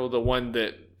general, the one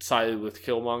that sided with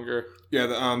Killmonger. Yeah,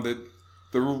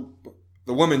 the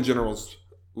woman general's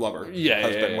lover.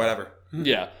 Husband, whatever.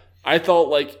 Yeah. I thought,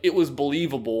 like, it was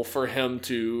believable for him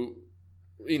to,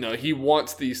 he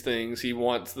wants these things. He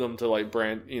wants them to, like,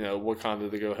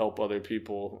 Wakanda to go help other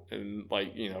people and,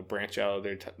 like, branch out of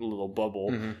their little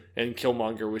bubble. Mm-hmm. And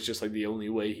Killmonger was just, like, the only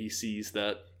way he sees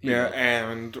that. Yeah,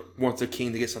 and wants a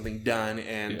king to get something done.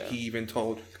 And he even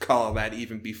told Kala that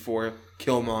even before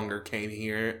Killmonger came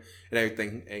here and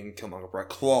everything. And Killmonger brought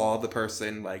Claw, the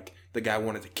person, like, the guy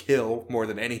wanted to kill more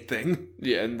than anything.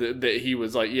 Yeah, and that he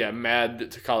was, like, mad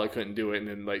that T'Challa couldn't do it. And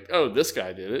then, like, oh, this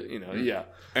guy did it, mm-hmm.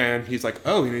 And he's like,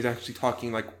 oh, and he's actually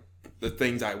talking, like, the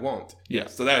things I want. Yeah.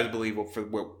 So that is believable for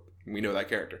what we know that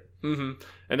character. Mm-hmm.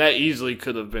 And that easily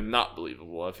could have been not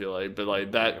believable, I feel like. But,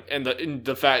 like, that, and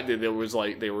the fact that there was,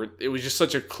 like, it was just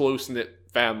such a close-knit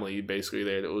family, basically,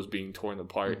 there that was being torn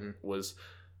apart was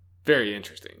very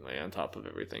interesting, like, on top of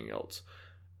everything else.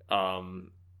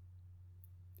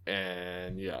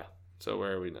 And, so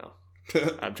where are we now?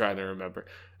 I'm trying to remember.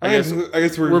 I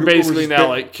guess we're basically now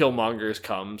like Killmonger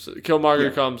comes.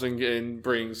 Killmonger comes and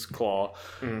brings Claw.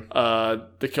 Mm-hmm.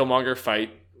 The Killmonger fight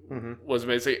was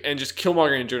amazing, and just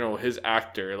Killmonger in general. His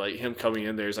actor, like him coming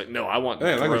in there, is like, no, I want.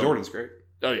 Yeah, Michael Jordan's great.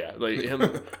 Oh yeah, like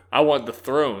him. I want the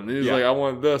throne. He's like, I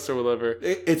want this or whatever.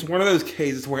 It's one of those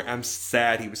cases where I'm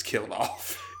sad he was killed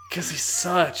off. Because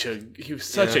he was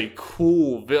such a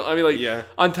cool villain. I mean, like,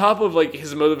 on top of, like,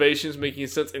 his motivations making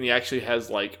sense, and he actually has,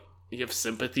 like, you have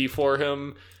sympathy for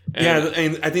him. And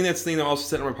and I think that's the thing that also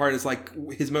set him apart is, like,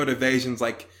 his motivations,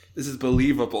 like, this is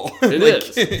believable. It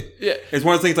is. Yeah. It's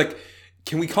one of the things, like,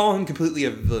 can we call him completely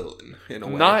a villain, in a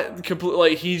way? Not completely,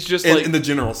 like, he's just, in the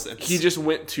general sense. He just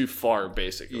went too far,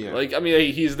 basically. Yeah. Like, I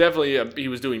mean, he's definitely, he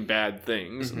was doing bad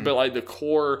things, but, like, the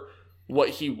core... what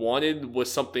he wanted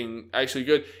was something actually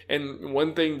good. And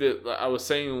one thing that I was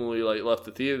saying when we like left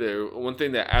the theater, one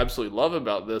thing that I absolutely love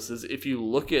about this is if you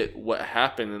look at what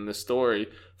happened in the story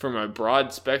from a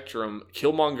broad spectrum,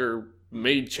 Killmonger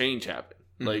made change happen.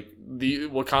 Mm-hmm. Like the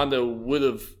Wakanda would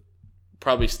have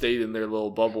probably stayed in their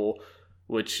little bubble,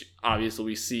 which obviously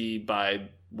we see by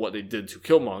what they did to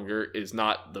Killmonger is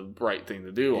not the right thing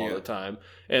to do all the time.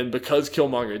 And because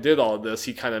Killmonger did all of this,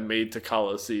 he kind of made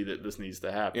T'Challa see that this needs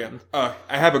to happen. Yeah.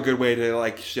 I have a good way to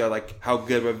like show like how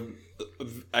good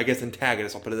of, I guess,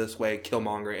 antagonist, I'll put it this way,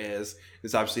 Killmonger is.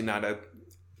 It's obviously not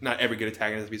every good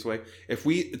antagonist this way. If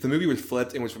the movie was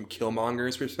flipped and was from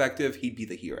Killmonger's perspective, he'd be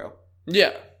the hero.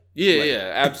 Yeah.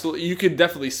 Yeah, absolutely. You could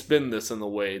definitely spin this in a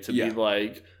way to be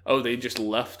like, oh, they just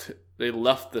left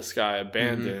this guy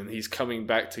abandoned. Mm-hmm. He's coming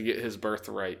back to get his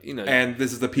birthright. And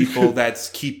this is the people that's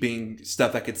keeping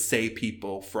stuff that could save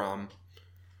people from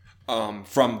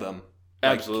them.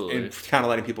 Absolutely. Like, and kind of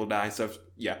letting people die. So,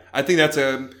 I think that's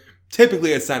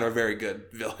typically a sign of a very good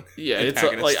villain. Yeah, it's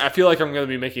like I feel like I'm going to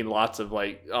be making lots of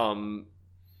like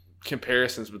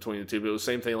comparisons between the two, but it was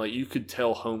the same thing. Like you could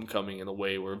tell Homecoming in a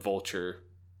way where Vulture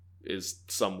is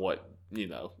somewhat,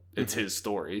 it's his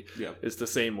story. Yeah. It's the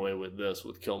same way with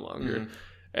Killmonger.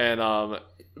 And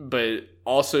but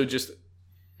also just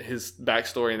his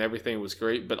backstory and everything was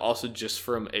great, but also just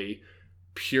from a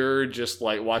pure just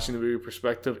like watching the movie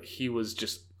perspective, he was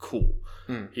just cool.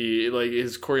 He like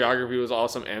his choreography was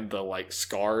awesome and the like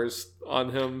scars on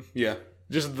him.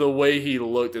 just the way he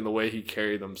looked and the way he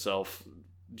carried himself,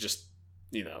 just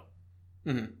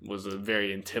was a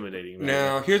very intimidating man.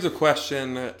 Now, here's a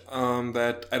question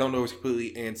that I don't know is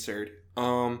completely answered.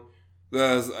 I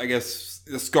guess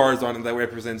the scars on him that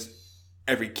represents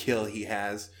every kill he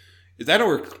has. Is that a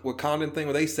Wakandan thing?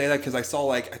 Would they say that? Because I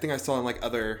think I saw in like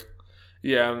other.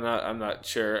 Yeah, I'm not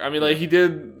sure. I mean,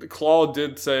 like Claw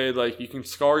did say like you can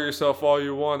scar yourself all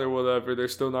you want or whatever. They're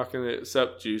still not going to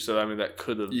accept you. So I mean, that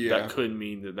could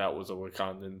mean that was a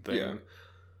Wakandan thing. Yeah.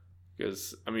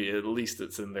 Because I mean, at least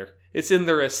it's in their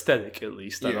aesthetic. At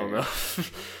least I don't know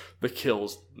if the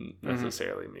kills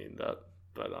necessarily mean that,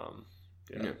 but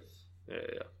yeah.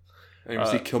 And you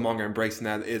see Killmonger embracing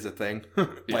that is a thing.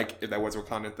 Like if that was a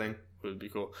Wakandan thing, would be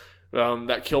cool.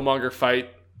 That Killmonger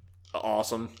fight.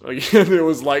 Awesome. Again, it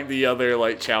was like the other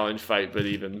like challenge fight, but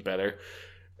even better.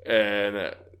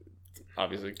 And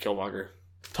obviously, Killmonger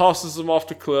tosses him off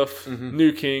the cliff.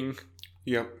 New king.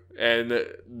 Yep. And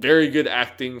very good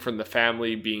acting from the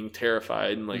family being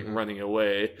terrified and like running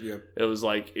away. Yep. It was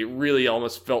like it really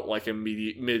almost felt like a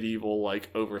medieval like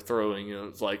overthrowing. And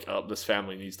it's like, oh, this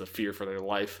family needs to fear for their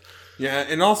life. Yeah,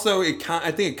 and also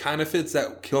I think it kind of fits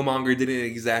that Killmonger didn't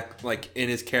exact like in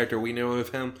his character we know of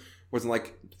him wasn't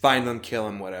like. Find them, kill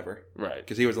him, whatever. Right.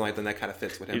 Because he wasn't like them. That kind of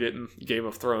fits with him. He didn't. Game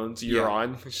of Thrones,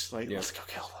 Euron. It's just like, let's go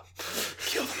kill them.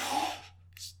 Kill them all.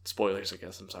 Spoilers, I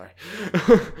guess. I'm sorry.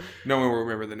 No one will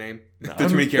remember the name. No, too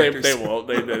many characters. They won't.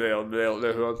 They don't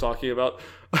know who I'm talking about.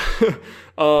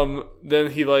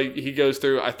 Then he goes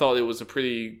through. I thought it was a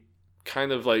pretty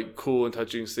kind of like cool and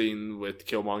touching scene with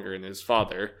Killmonger and his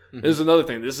father. This is another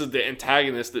thing. This is the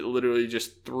antagonist that literally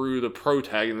just threw the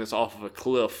protagonist off of a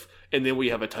cliff. And then we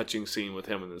have a touching scene with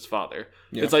him and his father.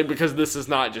 Yeah. It's like, because this is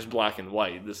not just black and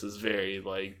white. This is very,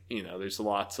 like, there's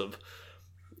lots of,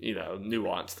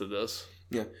 nuance to this.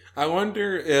 Yeah. I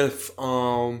wonder if,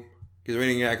 because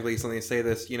reading actually something to say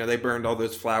this, they burned all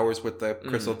those flowers with the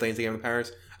crystal things they gave in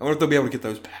Paris. I wonder if they'll be able to get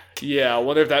those back. Yeah, I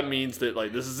wonder if that means that,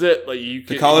 like, this is it. Like, you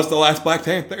can. They call us the last Black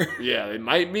Panther. Yeah, it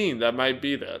might mean that might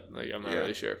be that. Like, I'm not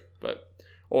really sure.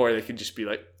 Or they could just be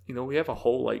like, we have a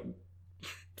whole, like,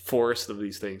 forest of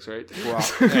these things, right? Well,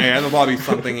 yeah, there'll probably be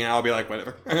something, and I'll be like,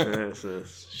 whatever.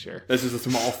 Sure. This is a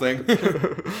small thing.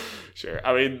 Sure.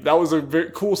 I mean, that was a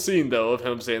very cool scene, though, of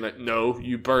him saying that, no,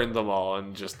 you burned them all,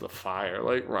 and just the fire,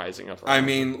 like, rising up. I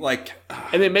mean, like...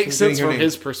 and it makes sense from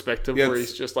his perspective, where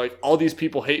he's just like, all these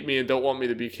people hate me and don't want me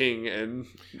to be king, and...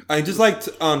 I just liked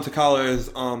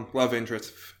T'Challa's love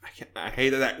interest. I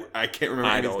hated that. I can't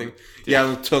remember anything.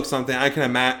 Yeah, it took something. I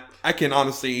can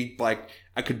honestly, like...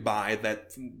 I could buy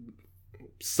that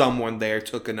someone there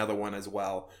took another one as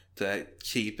well to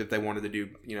keep if they wanted to do,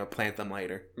 plant them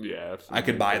later. Yeah. I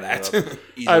could buy that.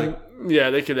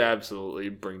 They could absolutely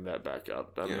bring that back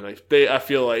up. I mean, I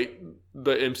feel like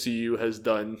the MCU has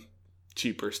done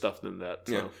cheaper stuff than that.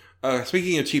 So. Yeah.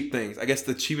 Speaking of cheap things, I guess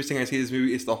the cheapest thing I see in this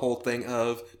movie is the whole thing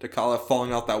of T'Challa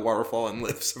falling off that waterfall and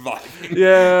surviving.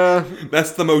 Yeah.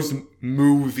 That's the most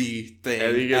movie thing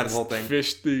out of the whole thing.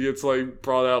 He gets like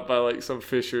brought out by like some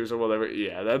fishers or whatever.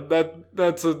 Yeah,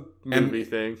 that's a movie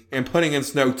thing. And putting in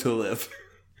snow to live.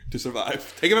 To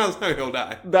survive. Take him out of the snow, he'll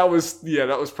die. That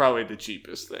was probably the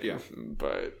cheapest thing. Yeah.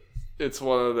 But it's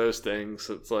one of those things.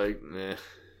 It's like,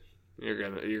 you're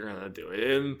gonna do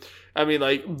it. And I mean,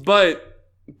 like,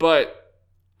 but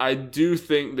I do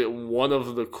think that one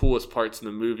of the coolest parts in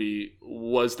the movie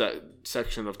was that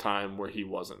section of time where he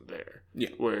wasn't there. Yeah.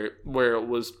 Where it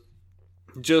was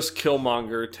just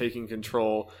Killmonger taking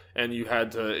control, and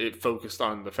it focused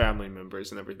on the family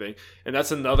members and everything. And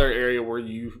that's another area where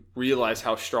you realize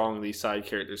how strong these side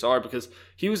characters are, because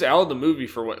he was out of the movie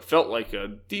for what felt like a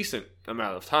decent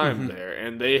amount of time there,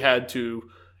 and they had to...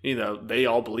 they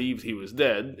all believed he was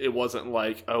dead. It wasn't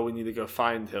like, oh, we need to go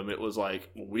find him. It was like,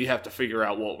 we have to figure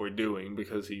out what we're doing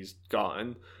because he's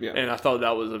gone. Yeah. And I thought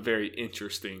that was a very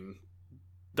interesting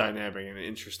dynamic and an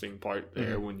interesting part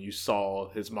there when you saw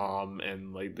his mom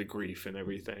and like the grief and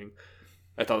everything.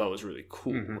 I thought that was really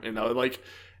cool. And I was like,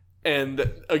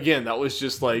 and again, that was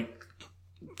just like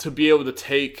to be able to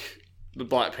take the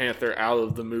Black Panther out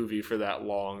of the movie for that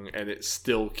long and it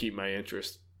still keep my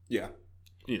interest. Yeah.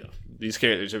 These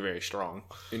characters are very strong.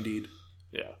 Indeed.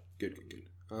 Yeah. Good.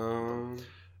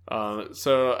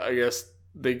 So I guess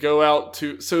they go out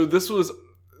to... So this was...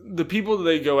 The people that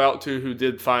they go out to who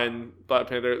did find Black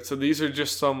Panther... So these are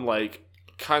just some, like,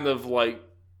 kind of, like,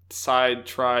 side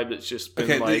tribe that's just been,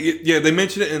 they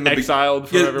mentioned it in the... Exiled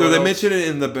from everyone they else. mentioned it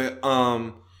in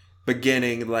the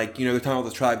beginning, like, they're talking about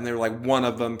the tribe, and they're like, one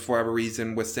of them, for whatever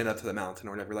reason, was sent up to the mountain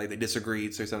or whatever. Like, they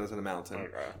disagreed, so they sent us to the mountain.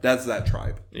 Okay. That's that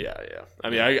tribe. Yeah. I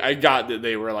mean, I got that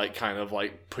they were, like, kind of,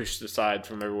 like, pushed aside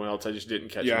from everyone else. I just didn't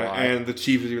catch the line. And the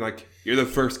chief was like, you're the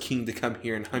first king to come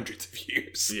here in hundreds of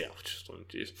years. Yeah, just one,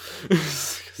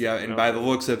 jeez. Yeah, and by the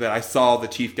looks of it, I saw the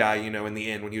chief guy, in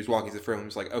the end, when he was walking to the throne, he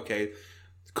was like, okay,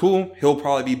 cool, he'll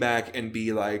probably be back and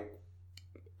be, like,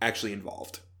 actually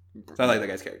involved. So I like that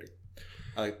guy's character.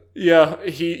 Yeah,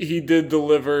 he did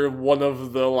deliver one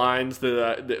of the lines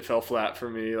that fell flat for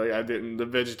me. Like, the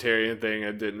vegetarian thing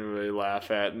I didn't really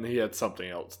laugh at, and he had something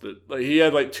else that, like, he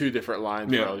had like 2 different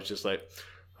lines where I was just like,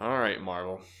 all right,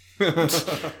 Marvel.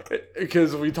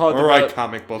 Because we talked about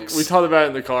comic books. We talked about it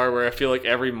in the car, where I feel like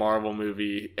every Marvel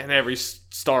movie and every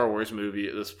Star Wars movie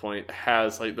at this point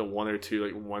has like the 1 or 2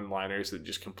 like one-liners that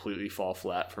just completely fall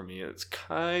flat for me, and it's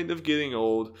kind of getting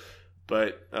old.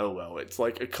 But, oh well, it's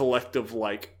like a collective,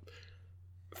 like,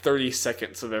 30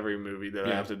 seconds of every movie that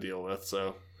I have to deal with,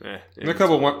 so, And a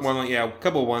couple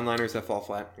one-liners that fall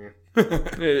flat. Yeah.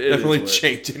 It definitely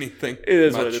change anything. It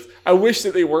is what it is. I wish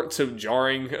that they weren't so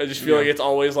jarring. I just feel like it's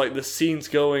always, like, the scene's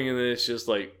going, and then it's just,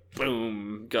 like,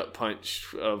 boom, gut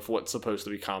punch of what's supposed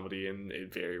to be comedy, and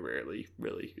it very rarely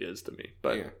really is to me.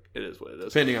 But it is what it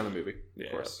is. Depending on the movie,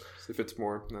 of course. If it's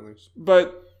more than others.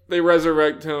 But they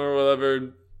resurrect him or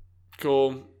whatever.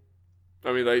 Cool.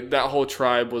 I mean, like, that whole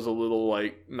tribe was a little,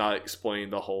 like, not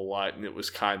explained a whole lot, and it was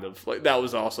kind of, like, that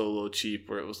was also a little cheap,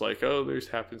 where it was like, oh, there's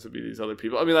happens to be these other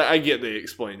people. I mean, like, I get they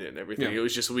explained it and everything. It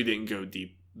was just we didn't go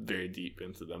very deep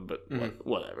into them, but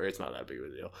whatever. It's not that big of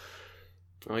a deal.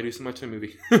 Only do so much in a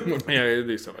movie. They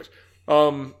do so much.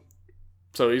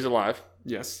 So he's alive.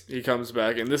 Yes. He comes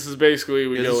back, and this is basically,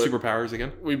 superpowers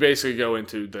again. We basically go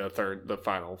into the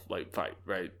final, like, fight,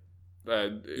 right?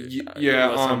 He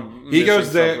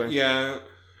goes there. Yeah,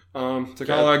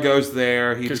 T'Challa goes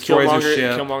there. He destroys his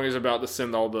ship. Killmonger's about to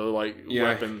send all the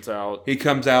weapons out. He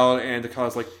comes out, and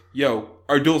T'Challa's like, "Yo,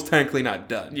 our duel's technically not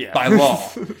done by law."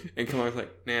 And Killmonger's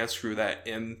like, "Nah, screw that."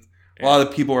 And a lot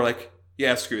of people are like,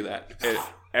 "Yeah, screw that."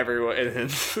 Everyone, and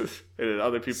then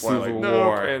other people Civil are like, "No."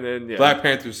 War. And then Black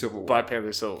Panther Civil War. Black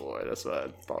Panther Civil War. That's what I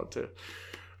thought too.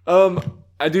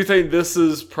 I do think this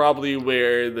is probably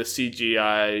where the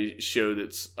CGI showed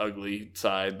its ugly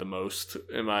side the most,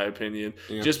 in my opinion.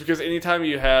 Yeah. Just because anytime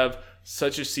you have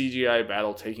such a CGI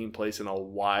battle taking place in a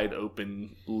wide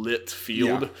open lit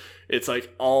field, it's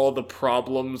like all the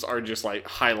problems are just like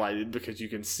highlighted because you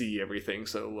can see everything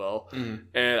so well.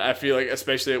 And I feel like,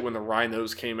 especially when the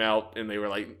rhinos came out and they were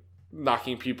like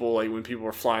knocking people, like when people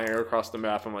were flying across the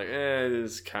map, I'm like,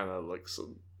 this kind of looks...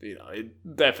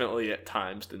 it definitely at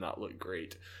times did not look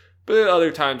great. But at other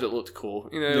times it looked cool.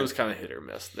 It was kind of hit or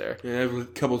miss there. Yeah, a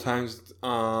couple times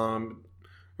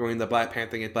during the Black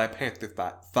Panther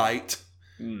fight.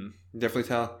 Definitely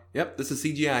tell, yep, this is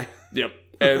CGI. Yep.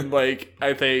 And like,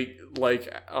 I think,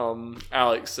 like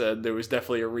Alex said, there was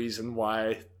definitely a reason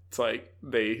why it's like,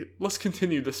 let's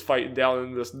continue this fight down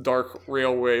in this dark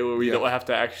railway where we don't have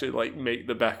to actually like make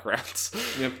the backgrounds.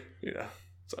 Yep.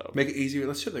 So make it easier.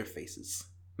 Let's show their faces.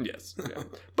 Yes. Yeah.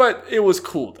 But it was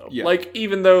cool though. Yeah. Like,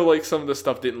 even though like some of the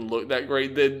stuff didn't look that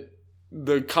great,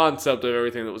 the concept of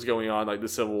everything that was going on, like the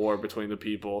civil war between the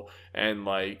people and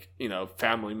like,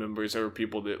 family members or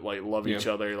people that like love each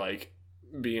other, like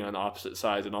being on opposite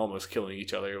sides and almost killing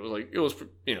each other. It was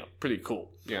pretty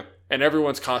cool. Yeah. And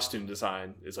everyone's costume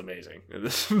design is amazing in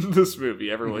this movie.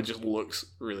 Everyone just looks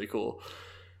really cool.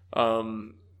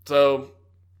 So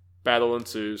battle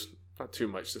ensues. Not too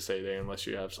much to say there unless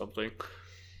you have something.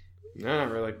 No,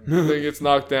 not really. Thing gets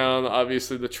knocked down.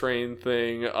 Obviously, the train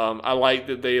thing. I like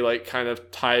that they like kind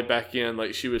of tie back in,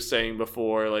 like she was saying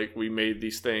before. Like, we made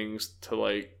these things to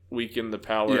like weaken the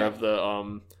power of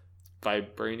the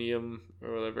vibranium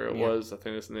or whatever it was. I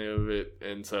think that's the name of it.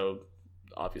 And so,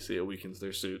 obviously, it weakens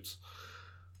their suits.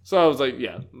 So I was like,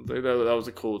 that was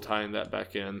a cool tying that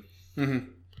back in. Trying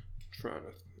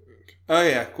to think. Oh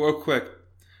yeah, real quick.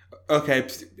 Okay.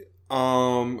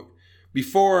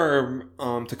 Before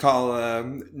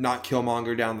T'Challa knocked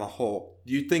Killmonger down the hole,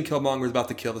 do you think Killmonger was about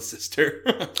to kill the sister?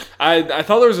 I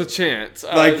thought there was a chance.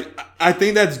 I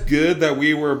think that's good that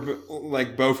we were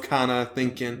like both kind of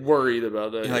thinking, worried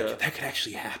about that. Like, that could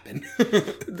actually happen.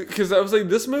 Because I was like,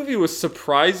 this movie was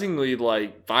surprisingly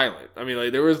like violent. I mean,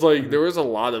 like there was a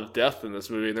lot of death in this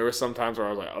movie, and there were some times where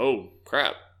I was like, oh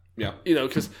crap. Yeah.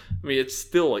 Because, I mean, it's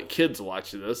still, like, kids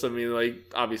watching this. I mean,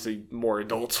 like, obviously more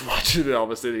adults watching it,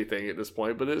 almost anything at this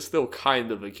point, but it's still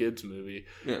kind of a kid's movie.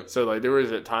 Yeah. So, like, there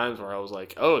was at times where I was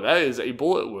like, oh, that is a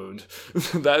bullet wound.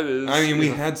 That is... I mean, we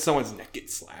had someone's neck get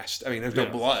slashed. I mean, there's no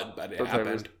blood, but it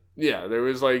happened. Yeah, there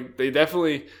was like they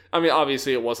definitely. I mean,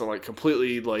 obviously, it wasn't like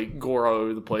completely like gore all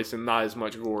over the place, and not as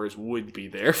much gore as would be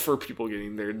there for people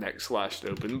getting their necks slashed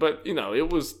open. But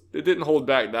it didn't hold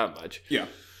back that much. Yeah.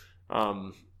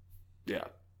 Yeah.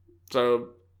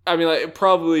 So I mean, like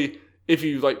probably if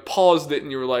you like paused it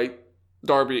and you were like,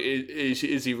 Darby,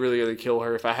 is he really going to kill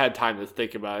her? If I had time to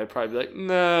think about it, I'd probably be like,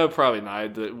 no, probably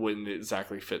not. It wouldn't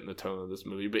exactly fit in the tone of this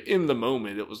movie. But in the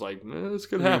moment, it was like, this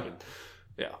could happen.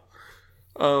 Yeah.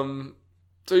 So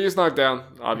he gets knocked down.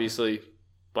 Obviously,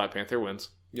 Black Panther wins.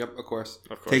 Yep, of course.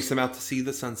 Takes him out to see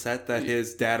the sunset that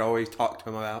his dad always talked to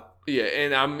him about. Yeah,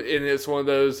 and it's one of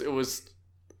those. It was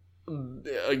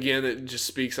again. It just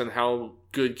speaks on how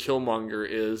good Killmonger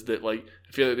is. That like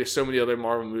I feel like there's so many other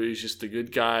Marvel movies. Just the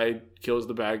good guy kills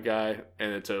the bad guy,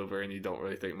 and it's over, and you don't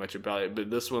really think much about it. But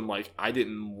this one, like, I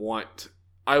didn't want.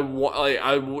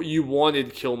 You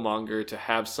wanted Killmonger to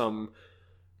have some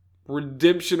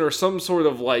redemption or some sort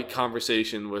of like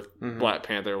conversation with Black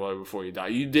Panther before he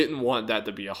died. You didn't want that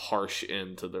to be a harsh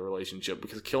end to the relationship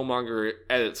because Killmonger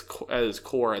at his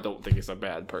core, I don't think is a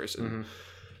bad person.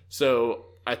 So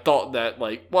I thought that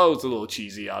it was a little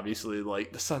cheesy, obviously,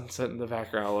 like the sunset in the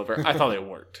background, whatever. I thought it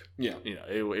worked. Yeah,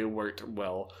 it worked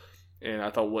well, and I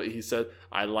thought what he said,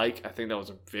 I think that was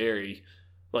a very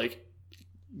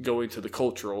going to the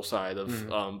cultural side of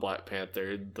Black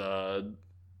Panther, the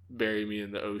bury me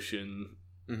in the ocean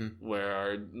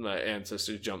where my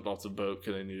ancestors jumped off the boat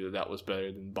because they knew that was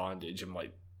better than bondage. I'm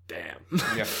like, damn.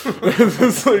 Yeah.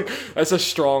 That's a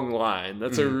strong line.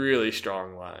 That's a really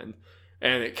strong line.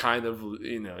 And it kind of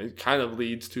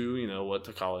leads to, what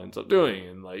T'Challa ends up doing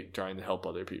and trying to help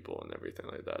other people and everything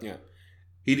like that. Yeah.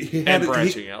 He had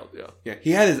branching out. Yeah.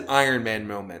 He had his Iron Man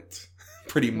moment.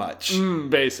 Pretty much.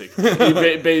 Basically.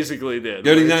 He basically did.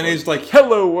 He's like,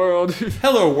 hello world.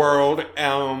 Hello world.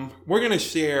 We're going to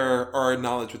share our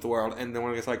knowledge with the world. And then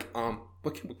one guy's like,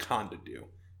 what can Wakanda do?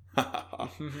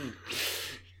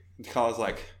 T'Challa's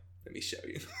like, let me show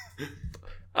you.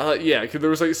 Yeah, because there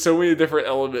was so many different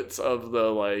elements of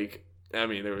the there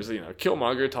was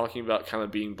Killmonger talking about kind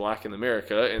of being black in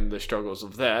America and the struggles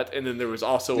of that, and then there was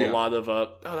also a lot of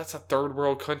that's a third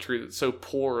world country that's so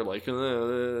poor, there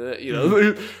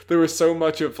was so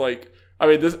much of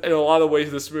this in a lot of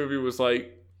ways this movie was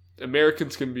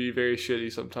Americans can be very shitty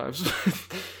sometimes,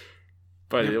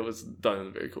 but it was done in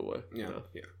a very cool way.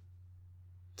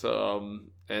 So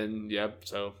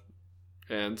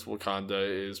and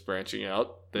Wakanda is branching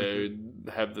out. They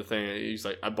have the thing. He's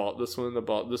like, I bought this one, I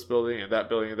bought this building, and that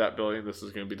building, and that building. This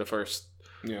is going to be the first,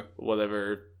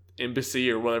 whatever embassy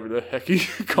or whatever the heck he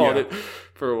called it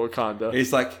for Wakanda.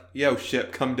 He's like, yo,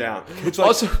 ship, come down. It's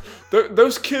also,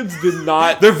 those kids did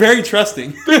not. They're very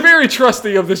trusting. They're very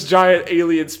trusting of this giant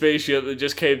alien spaceship that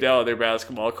just came down on their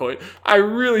basketball court. I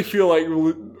really feel like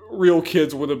real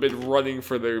kids would have been running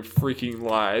for their freaking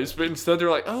lives, but instead they're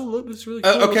like, "Oh, look, this is really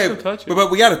cool. Okay, let's go touch it."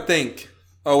 But we got to think.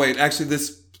 Oh wait, actually,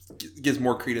 this gives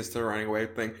more credence to the running away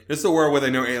thing. This is a world where they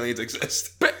know aliens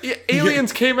exist. But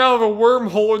aliens came out of a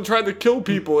wormhole and tried to kill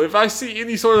people. If I see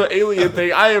any sort of alien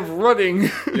thing, I am running.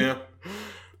 Yeah.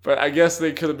 But I guess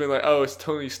they could have been like, "Oh, it's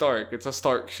Tony Stark. It's a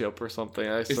Stark ship or something."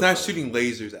 It's not shooting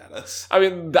lasers at us. I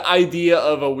mean, the idea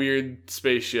of a weird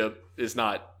spaceship is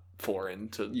not foreign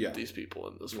to these people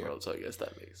in this world, so I guess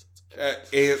that makes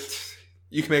sense.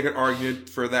 You can make an argument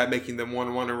for that, making them want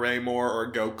to array more or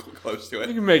go close to it.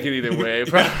 You can make it either way.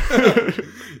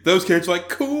 Those kids are like,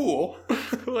 cool.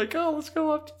 Like, oh, let's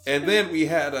go up. And then we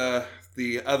had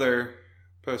the other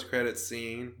post-credit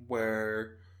scene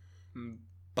where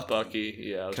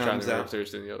Bucky, I was trying to remember if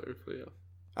there's any other.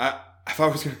 I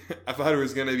thought it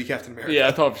was gonna be Captain America. Yeah,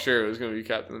 I thought for sure it was gonna be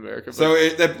Captain America. But... So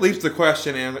that leaves the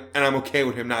question, and I'm okay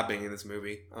with him not being in this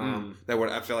movie. I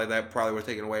feel like that probably would have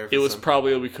taken away. It was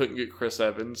probably we couldn't get Chris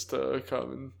Evans to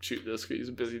come and shoot this because he's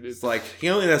a busy dude. It's like he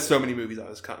only has so many movies on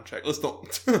his contract. Let's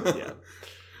don't.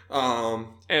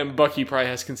 And Bucky probably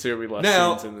has considerably less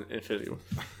scenes in Infinity War.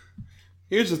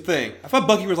 Here's the thing: I thought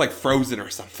Bucky was frozen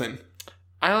or something.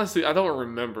 I don't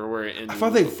remember where it ended. I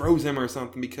thought they froze him or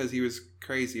something because he was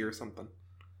crazy or something.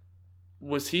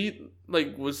 Was he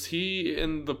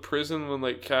in the prison when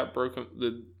Cap broke him?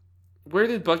 Where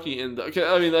did Bucky end up? Okay,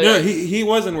 I mean, no, he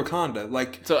was in Wakanda.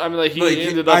 He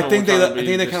ended up. I think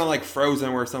they kind of froze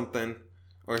him or something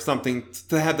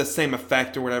to have the same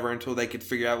effect or whatever until they could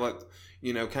figure out what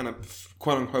kind of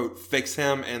quote unquote fix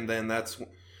him, and then that's.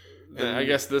 And I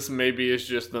guess this maybe is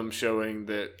just them showing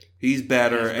that he's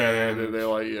better and they're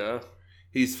like, yeah,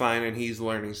 he's fine and he's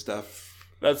learning stuff.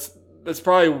 That's that's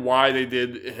probably why they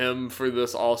did him for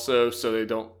this also, so they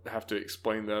don't have to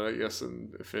explain that, I guess,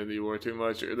 in Infinity War too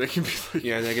much, or they can be like...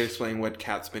 Yeah, they can explain what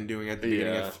Cap's been doing at the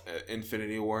beginning of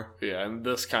Infinity War. Yeah, and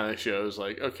this kind of shows,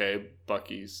 like, okay,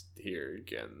 Bucky's here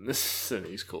again, and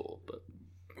he's cool, but...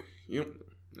 Yep.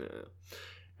 Yeah.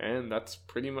 And that's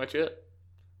pretty much it.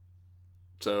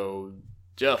 So,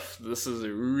 Jeff, this is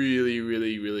a really,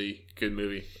 really, really good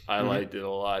movie. I liked it a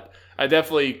lot.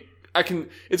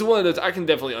 It's one of those, I can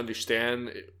definitely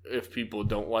understand if people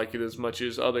don't like it as much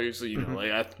as others. You know,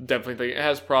 like, I definitely think it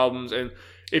has problems, and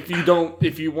if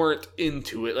you weren't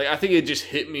into it, like, I think it just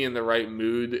hit me in the right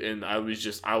mood, and I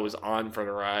was on for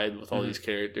the ride with all these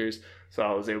characters, so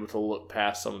I was able to look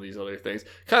past some of these other things.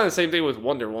 Kind of the same thing with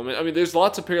Wonder Woman. I mean, there's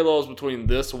lots of parallels between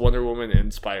this, Wonder Woman,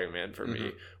 and Spider-Man for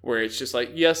me, where it's just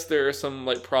like, yes, there are some,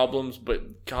 like, problems,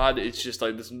 but God, it's just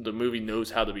like the movie knows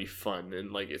how to be fun,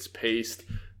 and, like, it's paced.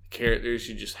 Characters,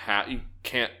 you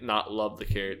can't not love the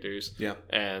characters. Yeah.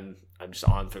 And I'm just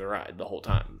on for the ride the whole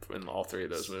time in all three of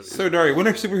those movies. So, Dari, when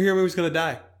are superhero movies going to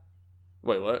die?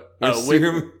 Wait, what?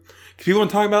 People are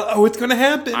talking about, it's going to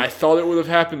happen. I thought it would have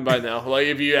happened by now. Like,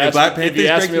 if you asked me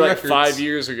like records. 5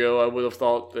 years ago, I would have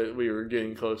thought that we were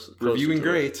getting close. Reviewing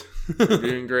great.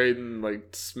 Reviewing great and, like,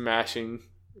 smashing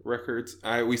records.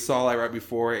 We saw, like, right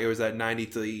before, it was at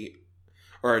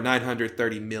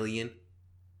 930 million.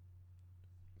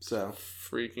 So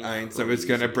freaking so it's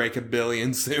gonna break $1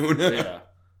 billion soon. Yeah,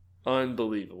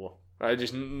 unbelievable. I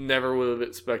just never would have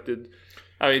expected.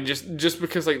 I mean, just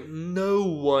because, like, no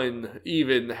one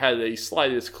even had a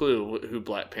slightest clue who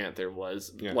Black Panther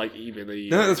was. Yeah. Like, even a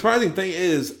year. No, the surprising thing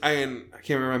is, I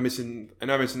can't remember. I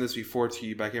know I mentioned this before to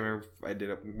you, but I can't remember if I did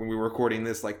it when we were recording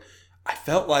this. Like, I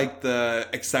felt like the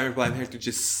excitement for Black Panther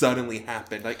just suddenly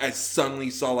happened. Like, I suddenly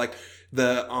saw, like,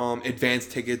 the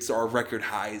advanced tickets are record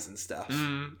highs and stuff.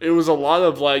 It was a lot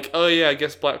of, like, oh yeah, I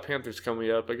guess Black Panther's coming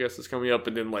up. I guess it's coming up.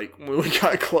 And then, like, when we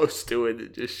got close to it,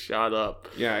 it just shot up.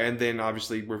 Yeah, and then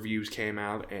obviously reviews came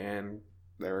out and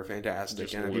they were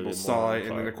fantastic. And then people saw it,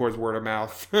 and then, of course, word of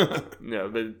mouth. Yeah,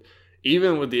 but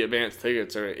even with the advanced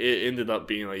tickets, it ended up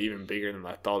being, like, even bigger than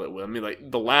I thought it would. I mean,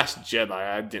 like, The Last Jedi,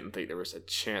 I didn't think there was a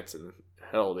chance in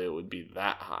hell that it would be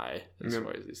that high as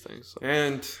far as these things. So.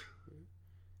 And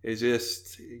it's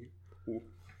just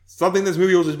something this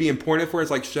movie will just be important for. It's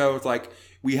like shows like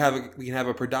we can have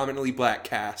a predominantly black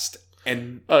cast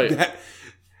and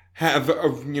have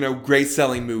a great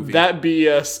selling movie. That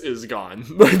BS is gone.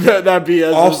 that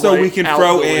BS. Also, is, like, we can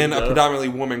throw in a predominantly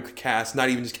woman cast, not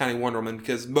even just counting Wonder Woman,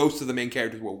 because most of the main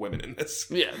characters were women in this.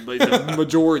 Yeah, like the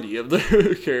majority of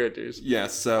the characters. Yeah,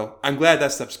 so I'm glad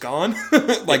that stuff's gone.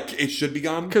 Like, it should be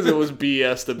gone because it was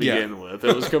BS to begin with.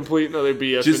 It was complete another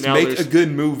BS. Just but now make a good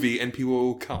movie and people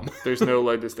will come. There's no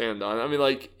leg to stand on. I mean,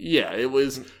 like, yeah, it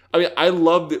was. I mean, I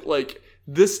loved it. Like,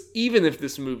 this, even if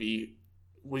this movie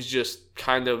was just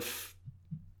kind of,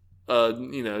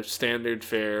 standard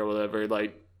fare or whatever,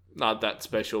 like, not that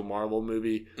special Marvel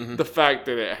movie. The fact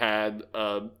that it had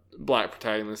a black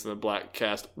protagonist and a black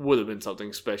cast would have been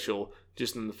something special,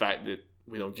 just in the fact that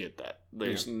we don't get that.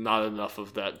 There's not enough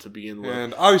of that to begin with.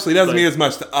 And obviously it doesn't mean as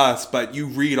much to us, but you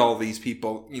read all these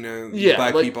people,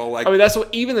 black people. Like, I mean, that's what,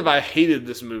 even if I hated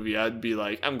this movie, I'd be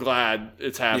like, I'm glad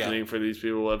it's happening for these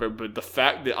people, whatever. But the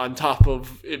fact that on top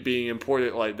of it being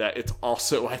important like that, it's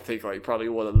also, I think, like, probably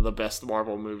one of the best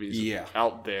Marvel movies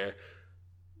out there.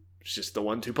 It's just the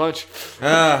 1-2 punch.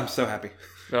 I'm so happy.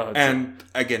 And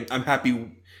again, I'm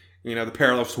happy. The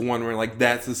parallels to Wonder Woman, like,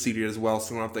 that's succeeded as well,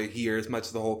 so we don't have to hear as much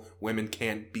of the whole women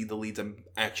can't be the leads in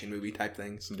action movie type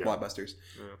things, blockbusters.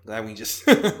 Yeah. That we just...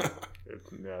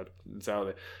 it's out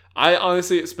there. I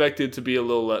honestly expected to be a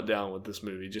little let down with this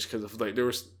movie, just because of, like,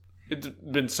 it's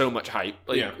been so much hype.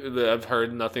 Like, I've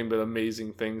heard nothing but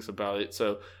amazing things about it,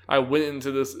 so I went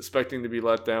into this expecting to be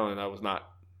let down, and I was not.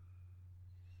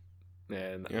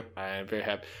 And I am very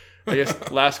happy. I guess,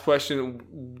 last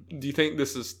question, do you think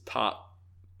this is top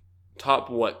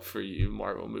what for you,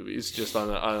 Marvel movies? Just on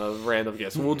a random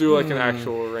guess. We'll do, like, an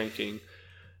actual ranking.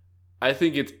 I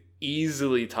think it's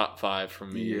easily top 5 for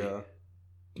me. Yeah.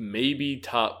 Maybe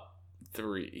top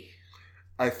 3.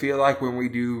 I feel like when we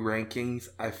do rankings,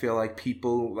 I feel like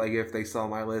people, like, if they saw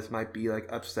my list, might be,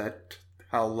 like, upset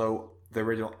how low the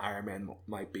original Iron Man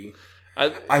might be.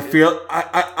 I feel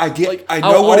I get, like, I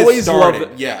know what it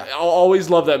started. I'll always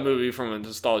love that movie from a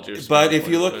nostalgia standpoint. But if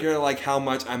you look at, like, how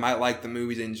much I might like the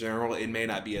movies in general, it may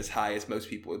not be as high as most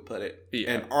people would put it.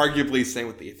 Yeah. And arguably same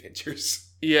with the Avengers.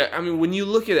 Yeah, I mean, when you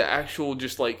look at an actual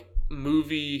just, like,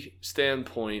 movie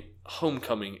standpoint,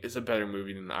 Homecoming is a better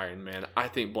movie than Iron Man. I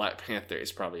think Black Panther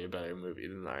is probably a better movie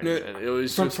than Iron Man. It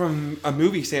was from a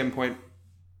movie standpoint.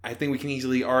 I think we can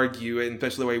easily argue, and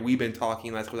especially the way we've been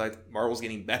talking, that's like Marvel's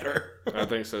getting better. I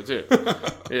think so too.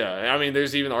 Yeah, I mean,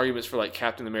 there's even arguments for like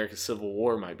Captain America: Civil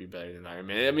War might be better than Iron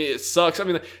Man. I mean, it sucks. I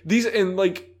mean,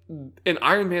 and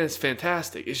Iron Man is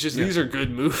fantastic. It's just these are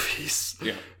good movies.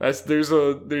 Yeah,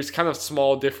 there's kind of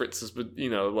small differences, but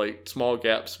like small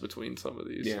gaps between some of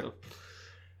these. Yeah, so.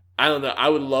 I don't know. I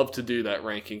would love to do that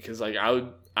ranking because like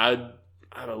I'm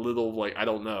a little like I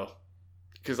don't know.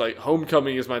 Because, like,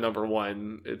 Homecoming is my number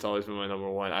one. It's always been my number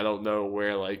one. I don't know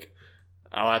where, like,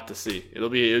 I'll have to see.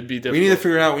 It'd be difficult. We need to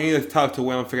figure it out. We need to talk to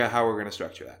Will and figure out how we're going to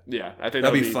structure that. Yeah, I think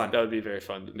that'd be fun. That would be very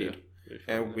fun to do. Yeah.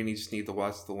 And we just need to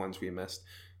watch the ones we missed.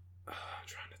 I'm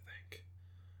trying to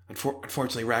think.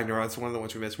 Unfortunately, Ragnarok's one of the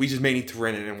ones we missed. We just may need to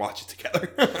rent it and watch it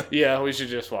together. Yeah, we should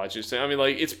just watch it. So, I mean,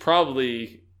 like, it's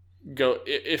probably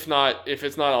if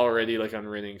it's not already, like, on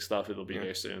renting stuff, it'll be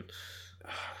there soon.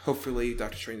 Hopefully,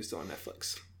 Doctor Strange is still on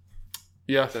Netflix.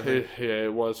 Yeah,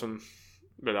 it was,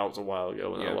 but that was a while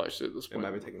ago when I watched it. This point. It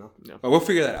might be taken off. Yeah. But we'll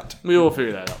figure that out. We will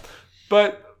figure that out.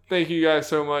 But thank you guys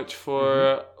so much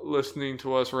for listening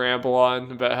to us ramble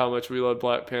on about how much we love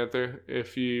Black Panther.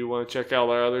 If you want to check out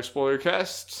our other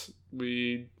Spoilercasts,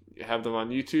 we have them on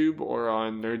YouTube or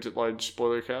on Nerds at Large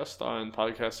Spoilercast on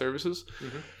podcast services.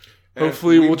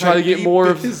 Hopefully, we'll try to get more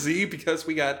of busy because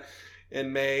we got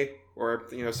in May. Or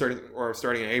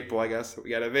starting in April, I guess we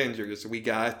got Avengers. We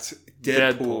got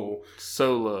Deadpool.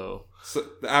 Solo. So,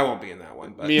 I won't be in that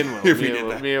one, but me and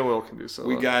Will can do Solo.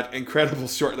 We got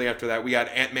Incredibles shortly after that. We got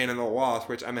Ant-Man and the Wasp,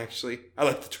 which I like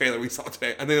the trailer we saw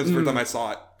today. I think that was the first time I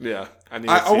saw it. Yeah,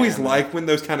 I always like when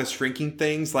those kind of shrinking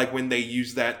things, like when they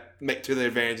use that to their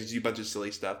advantage and do a bunch of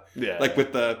silly stuff. Yeah, like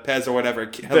with the Pez or whatever.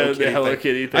 Hello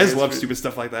Kitty thing. I just love stupid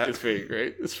stuff like that. It's very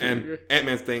great.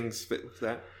 Ant-Man's things fit with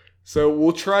that. So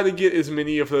we'll try to get as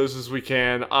many of those as we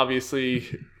can.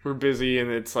 Obviously, we're busy, and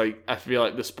it's like I feel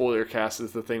like the spoiler cast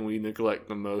is the thing we neglect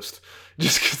the most,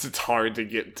 just because it's hard to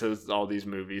get to all these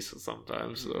movies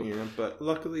sometimes. So. Yeah, but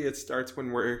luckily it starts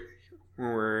when we're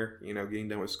getting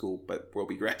done with school, but we'll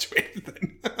be graduated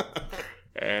then.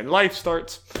 And life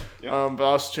starts. Yep. But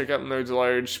also check out Nerds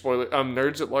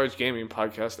at Large Gaming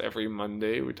podcast every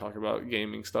Monday. We talk about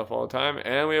gaming stuff all the time,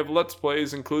 and we have Let's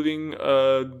Plays, including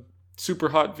super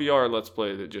hot VR Let's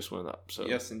Play that just went up. So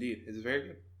yes, indeed. It's very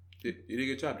good. You did a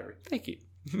good job, Darby. Thank you.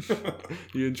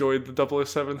 You enjoyed the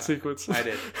 007 sequence? I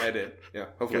did. Yeah.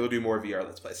 Hopefully we'll do more VR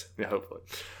Let's Plays. Yeah, hopefully.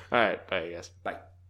 All right. Bye, guys. Bye.